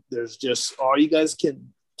that, there's just all you guys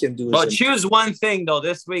can do. Well, choose one thing though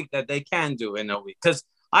this week that they can do in a week, because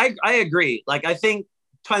I agree. Like, I think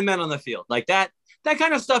 10 men on the field, like that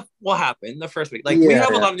kind of stuff will happen the first week. Like, we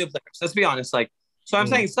have a lot of new players. Let's be honest. Like, so I'm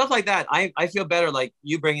saying stuff like that. I feel better. Like,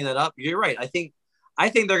 you bringing it up. You're right. I think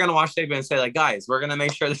they're gonna watch tape and say like, guys, we're gonna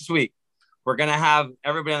make sure this week we're gonna have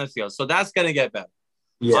everybody on the field. So that's gonna get better.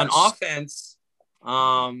 Yes. On offense,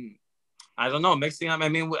 I don't know, mixing up. I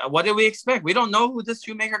mean, what do we expect? We don't know who this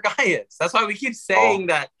shoemaker guy is. That's why we keep saying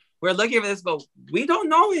that we're looking at this, but we don't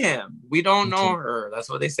know him. We don't know her. That's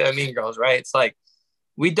what they say in Mean Girls, right? It's like,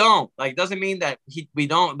 we don't. Like, doesn't mean that we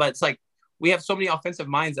don't, but it's like, we have so many offensive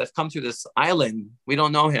minds that come to this island. We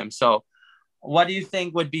don't know him. So what do you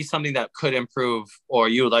think would be something that could improve or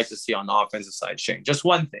you would like to see on the offensive side, Shane? Just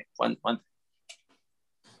one thing. One thing.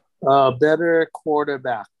 Better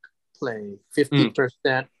quarterback play.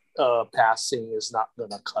 50% passing is not going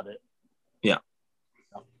to cut it. Yeah.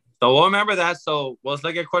 So we'll remember that. So let's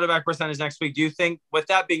look at quarterback percentage next week. Do you think, with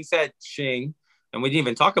that being said, Shane, and we didn't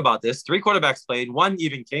even talk about this, 3 quarterbacks played, 1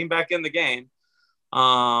 even came back in the game.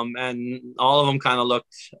 And all of them kind of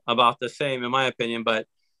looked about the same, in my opinion. But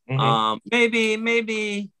maybe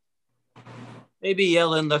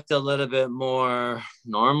Yellen looked a little bit more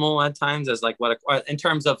normal at times, as like what in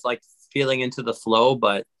terms of like feeling into the flow.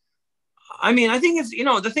 But I mean, I think it's,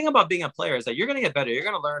 the thing about being a player is that you're going to get better. You're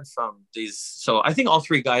going to learn from these. So I think all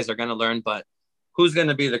 3 guys are going to learn. But who's going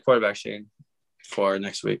to be the quarterback, Shane, for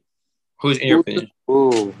next week? Who's in your opinion?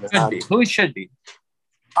 Who should be?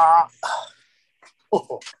 I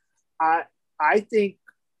think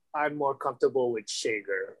I'm more comfortable with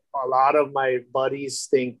Shager. A lot of my buddies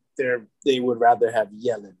think they would rather have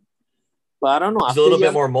Yellen, but I don't know. He's a little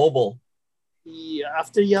bit more mobile. Yeah,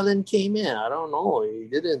 after Yellen came in, I don't know. He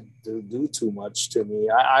didn't do too much to me.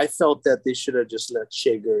 I felt that they should have just let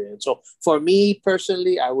Shager in. So for me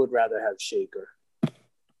personally, I would rather have Shager.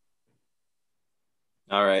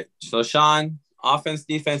 All right. So Sean, offense,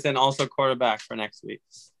 defense, and also quarterback for next week.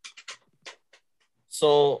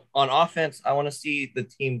 So on offense, I want to see the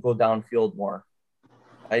team go downfield more.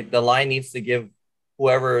 The line needs to give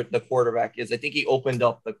whoever the quarterback is. I think he opened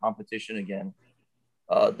up the competition again.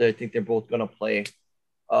 I think they're both going to play.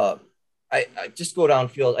 I just go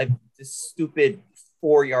downfield. This stupid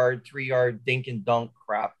 4-yard, 3-yard dink and dunk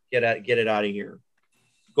crap. Get it out of here.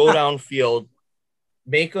 Go downfield.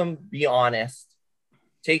 Make them be honest.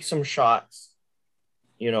 Take some shots.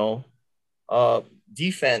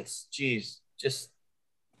 Defense. Geez, just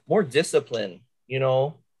more discipline,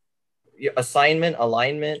 assignment,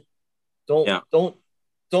 alignment.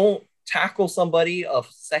 Don't tackle somebody a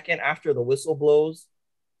second after the whistle blows.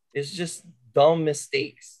 It's just dumb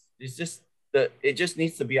mistakes. It just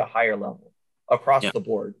needs to be a higher level across the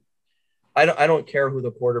board. I don't care who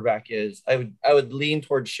the quarterback is. I would lean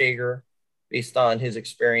towards Shager based on his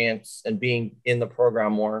experience and being in the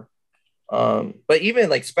program more. But even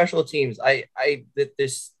like special teams,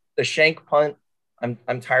 the shank punt,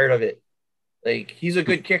 I'm tired of it. Like, he's a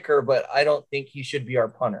good kicker, but I don't think he should be our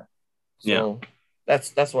punter. So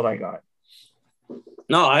that's what I got.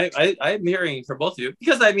 No, I'm hearing for both of you,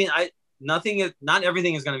 because I mean, not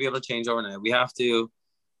everything is going to be able to change overnight. We have to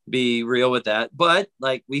be real with that. But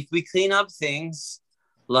like we clean up things,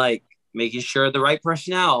 like making sure the right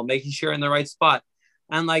personnel, making sure in the right spot.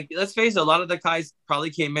 And like, let's face it, a lot of the guys probably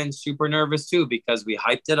came in super nervous too, because we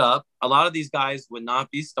hyped it up. A lot of these guys would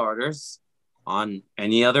not be starters on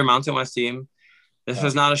any other Mountain West team. This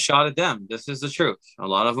is not a shot at them. This is the truth. A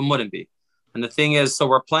lot of them wouldn't be. And the thing is, so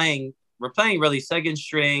we're playing really second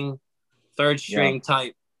string, third string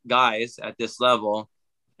type guys at this level.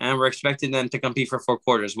 And we're expecting them to compete for 4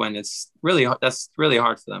 quarters when that's really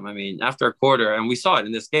hard for them. I mean, after a quarter, and we saw it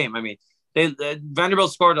in this game. I mean,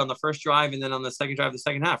 Vanderbilt scored on the first drive, and then on the second drive, the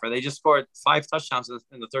second half, or they just scored 5 touchdowns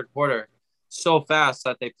in the third quarter so fast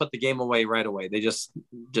that they put the game away right away. They just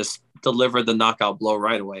delivered the knockout blow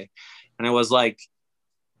right away. And it was like,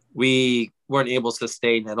 we weren't able to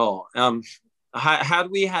sustain at all. Had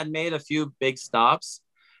we made a few big stops,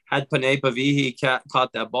 had Panay Pavihi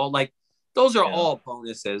caught that ball, like, those are all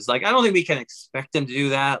bonuses. Like, I don't think we can expect him to do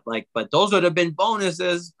that. Like, but those would have been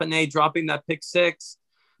bonuses. Panay dropping that pick 6.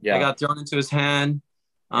 That got thrown into his hand.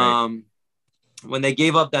 Right. When they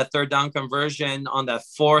gave up that third down conversion on that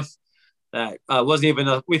fourth, that wasn't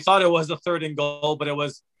even we thought it was a 3rd and goal, but it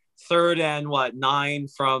was 3rd and 9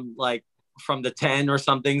 from the 10 or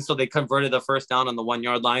something. So they converted the first down on the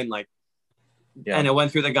 1-yard line. Like, and it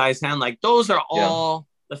went through the guy's hand. Like, those are all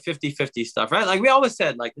the 50-50 stuff, right? Like we always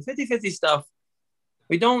said, like the 50-50 stuff,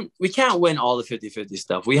 we can't win all the 50-50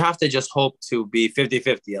 stuff. We have to just hope to be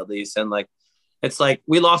 50-50 at least. And like, it's like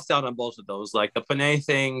we lost out on both of those. Like the Panay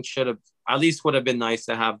thing would have been nice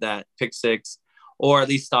to have that pick 6, or at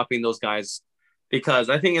least stopping those guys. Because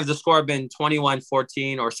I think if the score had been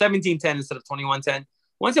 21-14 or 17-10 instead of 21-10,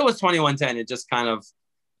 once it was 21-10, it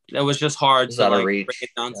was just hard to like break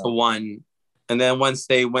it down to 1. And then once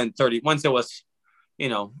they went 30, once it was,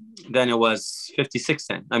 then it was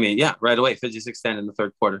 56-10. I mean, right away, 56-10 in the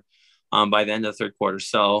third quarter, by the end of the third quarter.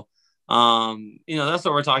 So, that's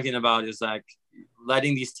what we're talking about, is like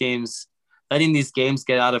letting these games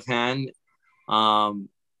get out of hand.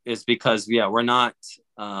 is because we're not.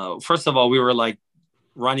 First of all, we were like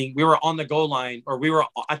running. We were on the goal line, or we were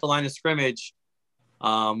at the line of scrimmage.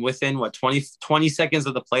 Within 20 seconds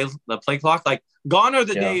of the play clock. Like, gone are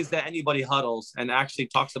the days that anybody huddles and actually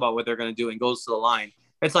talks about what they're going to do and goes to the line.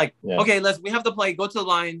 It's like, okay, we have the play, go to the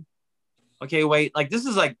line. Okay, wait. Like, this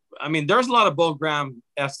is like, I mean, there's a lot of Bo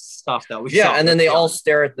Graham-esque stuff that we saw. And then they all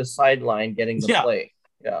stare at the sideline getting the play.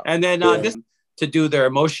 Yeah. And then this to do their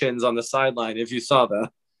emotions on the sideline, if you saw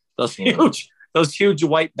those huge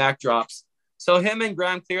white backdrops. So him and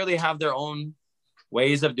Graham clearly have their own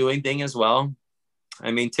ways of doing things as well. I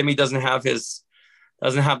mean, Timmy doesn't have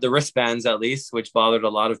the wristbands, at least, which bothered a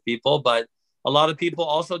lot of people, but a lot of people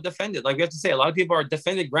also defended. Like, we have to say, a lot of people are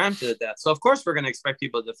defending Graham to the death. So of course we're going to expect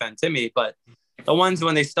people to defend Timmy, but the ones,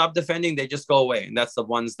 when they stop defending, they just go away. And that's the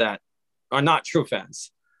ones that are not true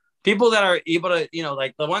fans. People that are able to,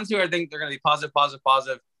 like the ones who think they're going to be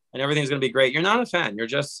positive, and everything's going to be great. You're not a fan. You're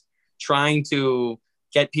just trying to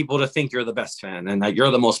get people to think you're the best fan and that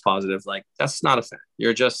you're the most positive. Like, that's not a fan.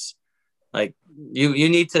 You're just, like, you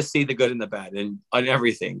need to see the good and the bad and on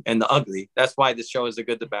everything and the ugly. That's why this show is the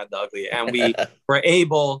good, the bad, the ugly. And we were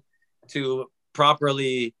able to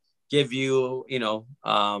properly give you,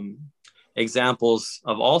 examples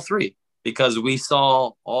of all three, because we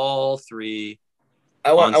saw all three.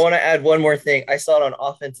 I want to add one more thing. I saw it on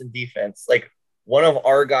offense and defense. Like, one of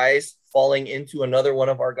our guys falling into another one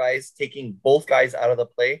of our guys, taking both guys out of the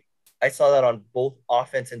play. I saw that on both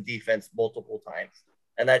offense and defense multiple times.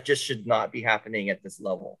 And that just should not be happening at this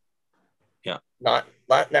level. Yeah. Not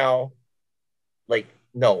now. Like,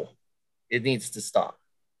 no, it needs to stop.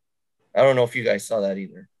 I don't know if you guys saw that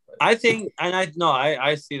either. But. I think, and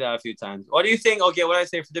I see that a few times. What do you think? Okay, what I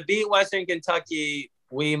say, to beat Western Kentucky,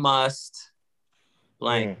 we must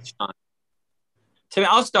blank. Sean.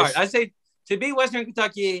 I'll start. I say, to beat Western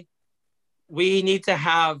Kentucky, it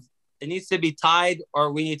needs to be tied,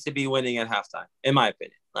 or we need to be winning at halftime, in my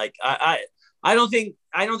opinion. Like, I think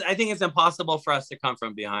it's impossible for us to come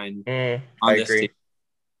from behind. I agree.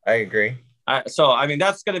 So, I mean,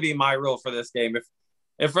 that's going to be my rule for this game.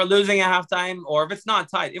 If we're losing at halftime, or if it's not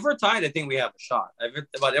tied, if we're tied, I think we have a shot.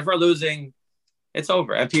 But if we're losing, it's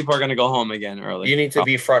over, and people are going to go home again early. You need to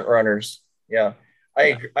be front runners. Yeah,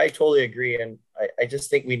 I totally agree, and I just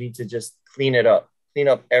think we need to just clean up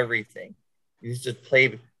everything. You need to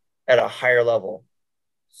play at a higher level.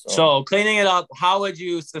 So cleaning it up, how would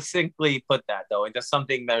you succinctly put that, though, into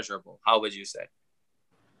something measurable? How would you say?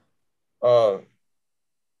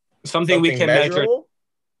 Something we can measure.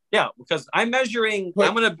 Yeah, because I'm measuring.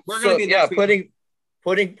 We're gonna be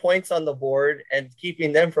putting points on the board and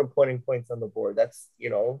keeping them from putting points on the board. That's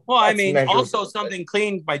Well, I mean, also something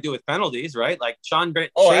clean might do with penalties, right? Like Shane.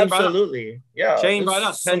 Absolutely. Shane brought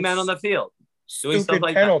up 10 men on the field doing stuff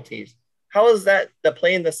like penalties. That. How is that the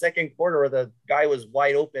play in the second quarter where the guy was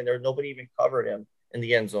wide open or nobody even covered him in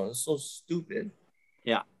the end zone? It's so stupid.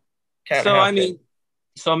 Yeah. Can't happen. I mean,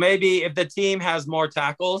 so maybe if the team has more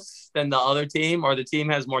tackles than the other team, or the team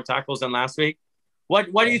has more tackles than last week, what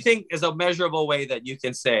do you think is a measurable way that you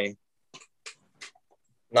can say?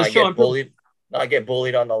 Not get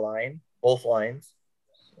bullied on the line, both lines.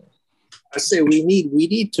 I say we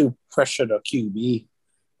need to pressure the QB.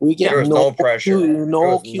 We get no pressure.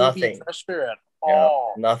 No QB pressure at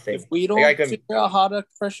all. Nothing. If we don't figure out how to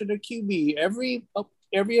pressure the QB,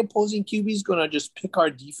 every opposing QB is gonna just pick our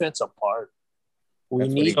defense apart.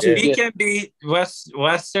 We can beat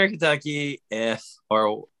Western Kentucky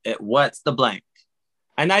what's the blank?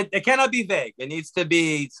 And it cannot be vague. It needs to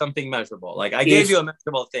be something measurable. Like, I gave you a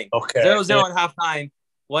measurable thing. Okay. 0-0 at halftime,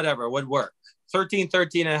 whatever, would work.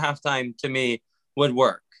 13-13 at halftime, to me, would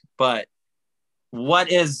work. But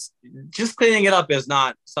just cleaning it up is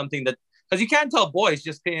not something that, because you can't tell boys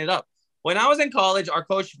just clean it up. When I was in college, our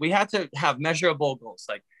coach, we had to have measurable goals.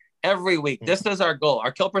 Like, every week, this is our goal.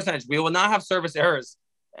 Our kill percentage, we will not have service errors.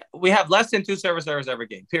 We have less than 2 service errors every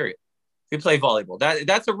game, period. We play volleyball.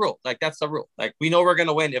 That's a rule. Like, that's the rule. Like, we know we're going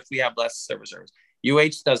to win if we have less service errors.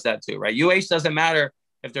 UH does that too, right? UH doesn't matter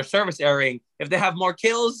if they're service erring. If they have more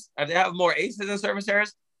kills, if they have more aces and service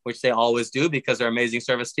errors, which they always do because they're an amazing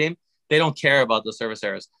service team, they don't care about the service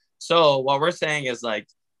errors. So what we're saying is, like,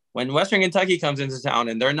 when Western Kentucky comes into town,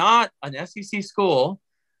 and they're not an SEC school,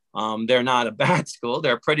 they're not a bad school.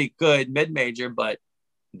 They're a pretty good mid-major, but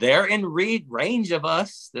they're in read range of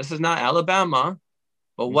us. This is not Alabama.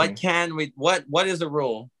 But what is the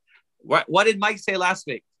rule? What did Mike say last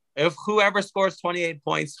week? If whoever scores 28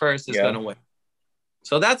 points first is going to win.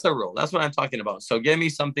 So that's a rule. That's what I'm talking about. So give me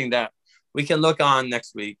something that we can look on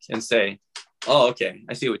next week and say, oh, okay,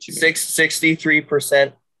 I see what you mean.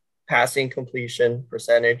 63% passing completion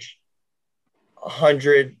percentage.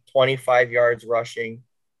 125 yards rushing,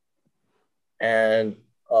 and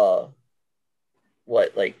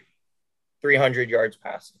like 300 yards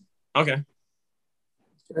passing. Okay.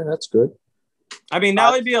 Yeah, that's good. I mean,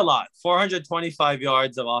 that would be a lot. 425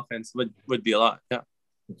 yards of offense would be a lot. Yeah.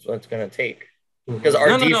 That's what it's going to take. Because our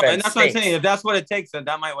defense No. And that's stinks. what I'm saying. If that's what it takes, then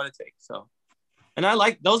that might what it takes. So, and I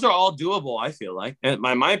like, those are all doable, I feel like. In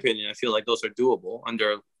my opinion, I feel like those are doable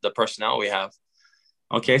under the personnel we have.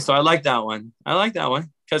 Okay, so I like that one.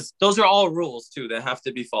 Because those are all rules, too, that have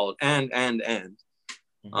to be followed. And.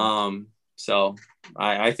 Mm-hmm. So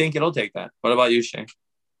I think it'll take that. What about you, Shane?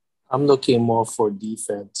 I'm looking more for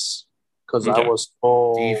defense. Because I was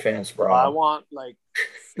told defense, bro. I want like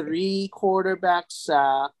 3 quarterback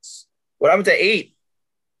sacks. What happened to 8?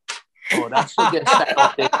 Oh, that's against San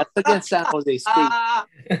Jose. That's against San Jose State.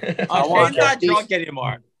 Shane's not drunk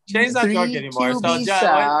anymore. Shane's not drunk anymore. QB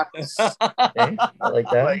sacks. Okay, I like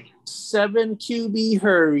that. Like 7 QB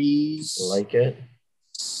hurries. I like it.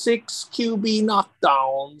 6 QB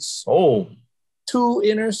knockdowns. Oh. 2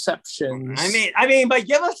 interceptions. I mean, but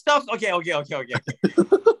give us stuff. Okay.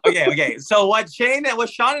 Okay. So what Sean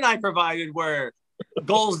and I provided were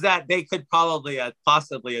goals that they could probably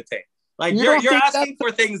possibly attain. Like you're asking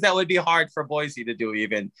for things that would be hard for Boise to do.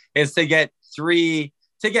 Even is to get 3.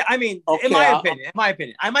 I mean, okay, in my opinion,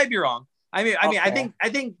 I might be wrong. I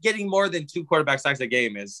think getting more than 2 quarterback sacks a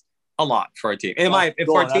game is a lot for a team.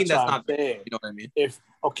 For a team that's not big, you know what I mean?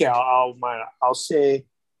 I'll say.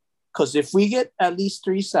 Because if we get at least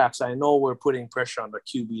 3 sacks, I know we're putting pressure on the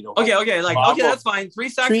QB. Okay, that's fine. 3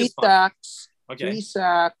 sacks. 3 is fine. sacks. Okay. 3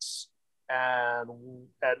 sacks, and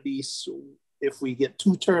at least if we get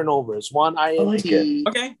 2 turnovers, 1 INT.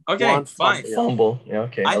 Okay, fine. Fumble. Yeah,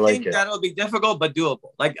 okay. I think that'll be difficult but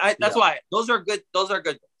doable. That's why those are good. Those are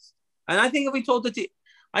good goals. And I think if we told the team,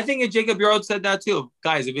 I think if Jacob Bureau said that too,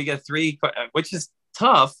 guys. If we get 3, which is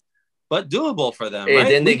tough but doable for them, right?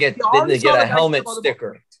 Then they get a helmet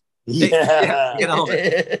sticker. Yeah.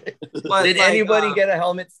 Did anybody get a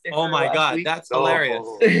helmet sticker? Oh my God, week? That's hilarious.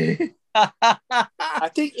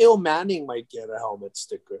 I think Il Manning might get a helmet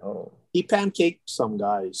sticker. Oh. He pancaked some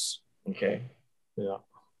guys. Okay. Yeah.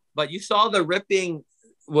 But you saw the ripping.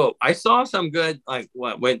 Well, I saw some good, like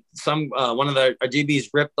when some one of the DBs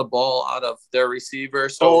ripped the ball out of their receiver.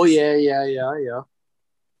 So, yeah.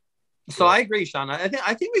 So I agree, Sean. I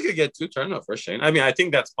think we could get 2 turnovers, Shane. I mean, I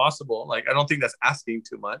think that's possible. Like, I don't think that's asking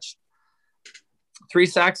too much. 3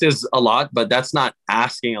 sacks is a lot, but that's not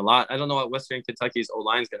asking a lot. I don't know what Western Kentucky's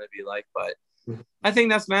O-line is going to be like, but I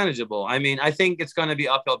think that's manageable. I mean, I think it's going to be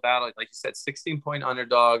uphill battle. Like you said, 16-point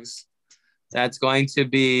underdogs. That's going to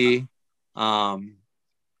be, something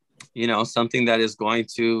that is going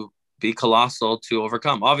to be colossal to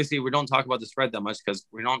overcome. Obviously, we don't talk about the spread that much because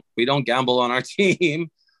we don't gamble on our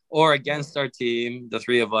team or against our team, the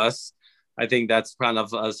 3 of us. I think that's kind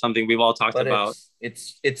of something we've all talked about.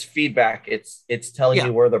 It's feedback. It's telling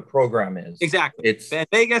you where the program is. Exactly.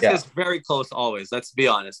 Vegas is very close always. Let's be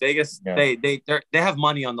honest. Vegas, they have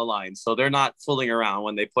money on the line, so they're not fooling around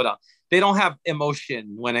when they put up. They don't have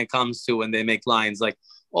emotion when it comes to when they make lines like,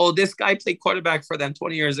 oh, this guy played quarterback for them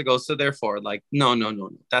 20 years ago, so therefore, like, no.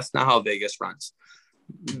 That's not how Vegas runs.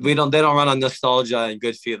 They don't run on nostalgia and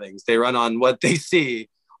good feelings. They run on what they see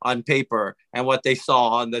on paper and what they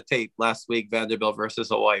saw on the tape last week, Vanderbilt versus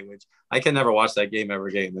Hawaii, which I can never watch that game ever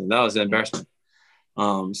again. And that was an embarrassment.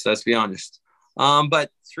 So let's be honest. But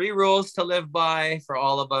 3 rules to live by for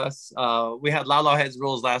all of us. We had Lalo Heads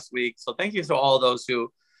rules last week. So thank you to all those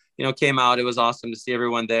who, came out. It was awesome to see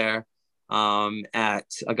everyone there at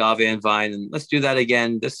Agave and Vine. And let's do that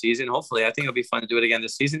again this season. Hopefully, I think it'll be fun to do it again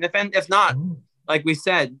this season. If not, like we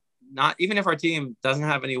said, not even if our team doesn't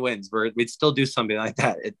have any wins, we'd still do something like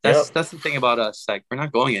that. That's the thing about us. Like, we're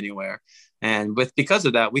not going anywhere. And because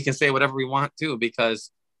of that, we can say whatever we want to,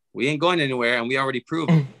 because we ain't going anywhere. And we already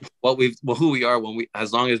proved who we are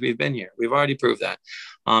as long as we've been here. We've already proved that.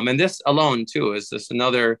 And this alone too, is just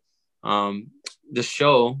another, the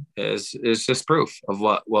show is just proof of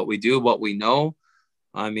what we do, what we know.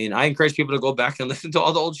 I mean, I encourage people to go back and listen to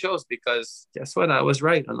all the old shows, because guess what? I was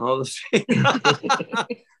right on all those.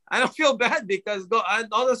 I don't feel bad because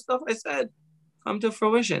all the stuff I said come to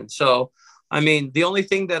fruition. So, I mean, the only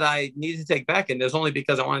thing that I needed to take back, and there's only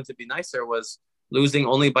because I wanted to be nicer, was losing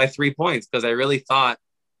only by 3 points, because I really thought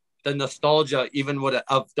the nostalgia, even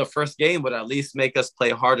of the first game, would at least make us play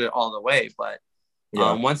harder all the way. But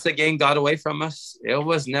once the game got away from us, it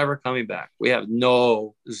was never coming back. We have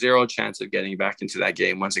zero chance of getting back into that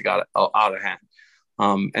game once it got out of hand.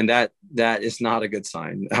 And that is not a good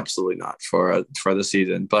sign. Absolutely not for the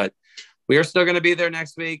season. But we are still going to be there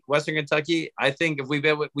next week. Western Kentucky. I think if we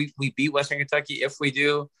beat Western Kentucky, if we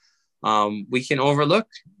do, we can overlook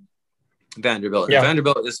Vanderbilt. Yeah.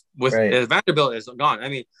 Vanderbilt is Vanderbilt is gone. I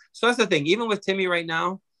mean, so that's the thing. Even with Timmy right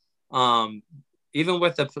now, even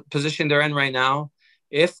with the position they're in right now,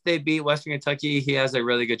 if they beat Western Kentucky, he has a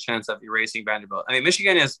really good chance of erasing Vanderbilt. I mean,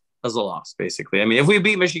 Michigan is a loss, basically. I mean, if we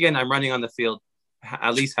beat Michigan, I'm running on the field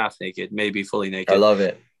at least half naked, maybe fully naked. I love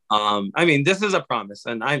it. I mean, this is a promise,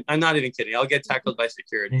 and I'm not even kidding. I'll get tackled by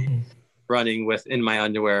security running in my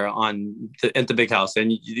underwear at the big house,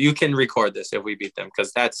 and you can record this if we beat them,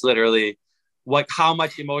 because that's literally how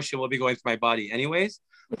much emotion will be going through my body, anyways.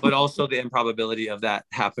 But also the improbability of that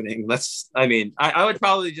happening. I would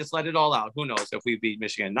probably just let it all out. Who knows if we beat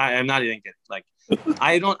Michigan? I'm not even kidding. Like,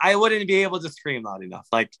 I wouldn't be able to scream loud enough.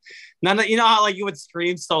 Like, you know how like you would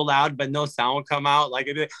scream so loud, but no sound would come out. Like,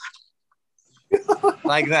 it'd be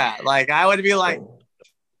like that. Like, I would be like,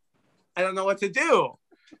 I don't know what to do.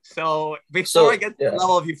 So before I get to the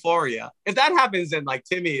level of euphoria, if that happens, then like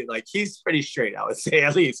Timmy, like he's pretty straight, I would say,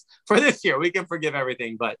 at least for this year. We can forgive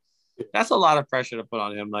everything, but that's a lot of pressure to put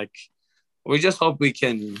on him. Like, we just hope we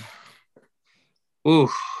can.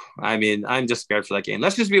 I mean, I'm just scared for that game.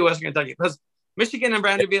 Let's just be Western Kentucky, because Michigan and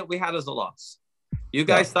Vanderbilt, we had as a loss. You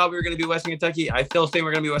guys thought we were going to be Western Kentucky. I still think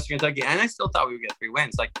we're going to be Western Kentucky, and I still thought we would get 3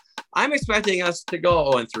 wins. Like, I'm expecting us to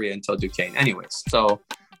go 0-3 until Duquesne, anyways. So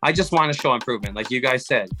I just want to show improvement. Like you guys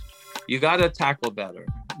said, you got to tackle better.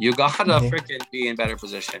 You got to freaking be in better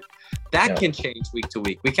position. That can change week to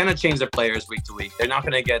week. We cannot change the players week to week. They're not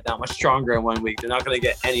going to get that much stronger in 1 week. They're not going to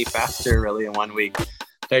get any faster really in 1 week.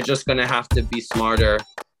 They're just going to have to be smarter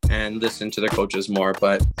and listen to their coaches more.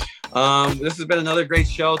 But this has been another great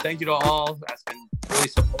show. Thank you to all. That's been really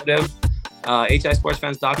supportive.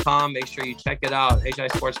 HISportsfans.com. Make sure you check it out.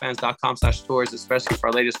 HISportsfans.com/tours, especially for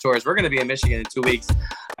our latest tours. We're going to be in Michigan in 2 weeks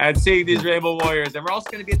and seeing these Rainbow Warriors. And we're also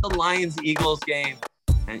going to be at the Lions-Eagles game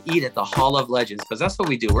and eat at the Hall of Legends, because that's what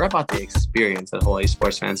we do. We're about the experience at Hawaii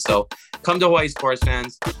Sports Fans. So come to Hawaii Sports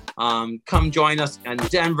Fans. Come join us in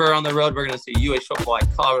Denver on the road. We're going to see UH football at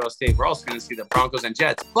Colorado State. We're also going to see the Broncos and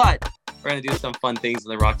Jets. But we're going to do some fun things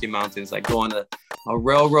in the Rocky Mountains, like go on a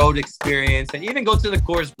railroad experience, and even go to the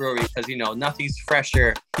Coors Brewery, because, you know, nothing's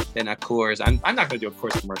fresher than a Coors. I'm not going to do a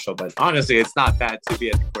Coors commercial, but honestly, it's not bad to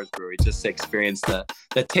be at the Coors Brewery just to experience the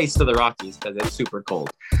taste of the Rockies, because it's super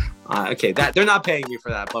cold. That they're not paying me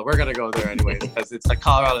for that, but we're going to go there anyways, because it's a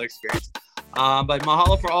Colorado experience. But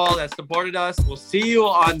mahalo for all that supported us. We'll see you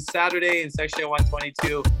on Saturday in Section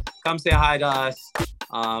 122. Come say hi to us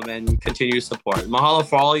and continue to support. Mahalo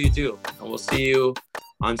for all you do. And we'll see you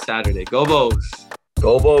on Saturday. Go Bows.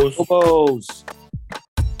 Go Bows. Go Bows.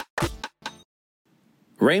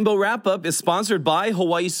 Rainbow Wrap-Up is sponsored by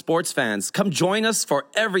Hawaii Sports Fans. Come join us for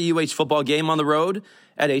every UH football game on the road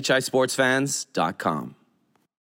at hisportsfans.com.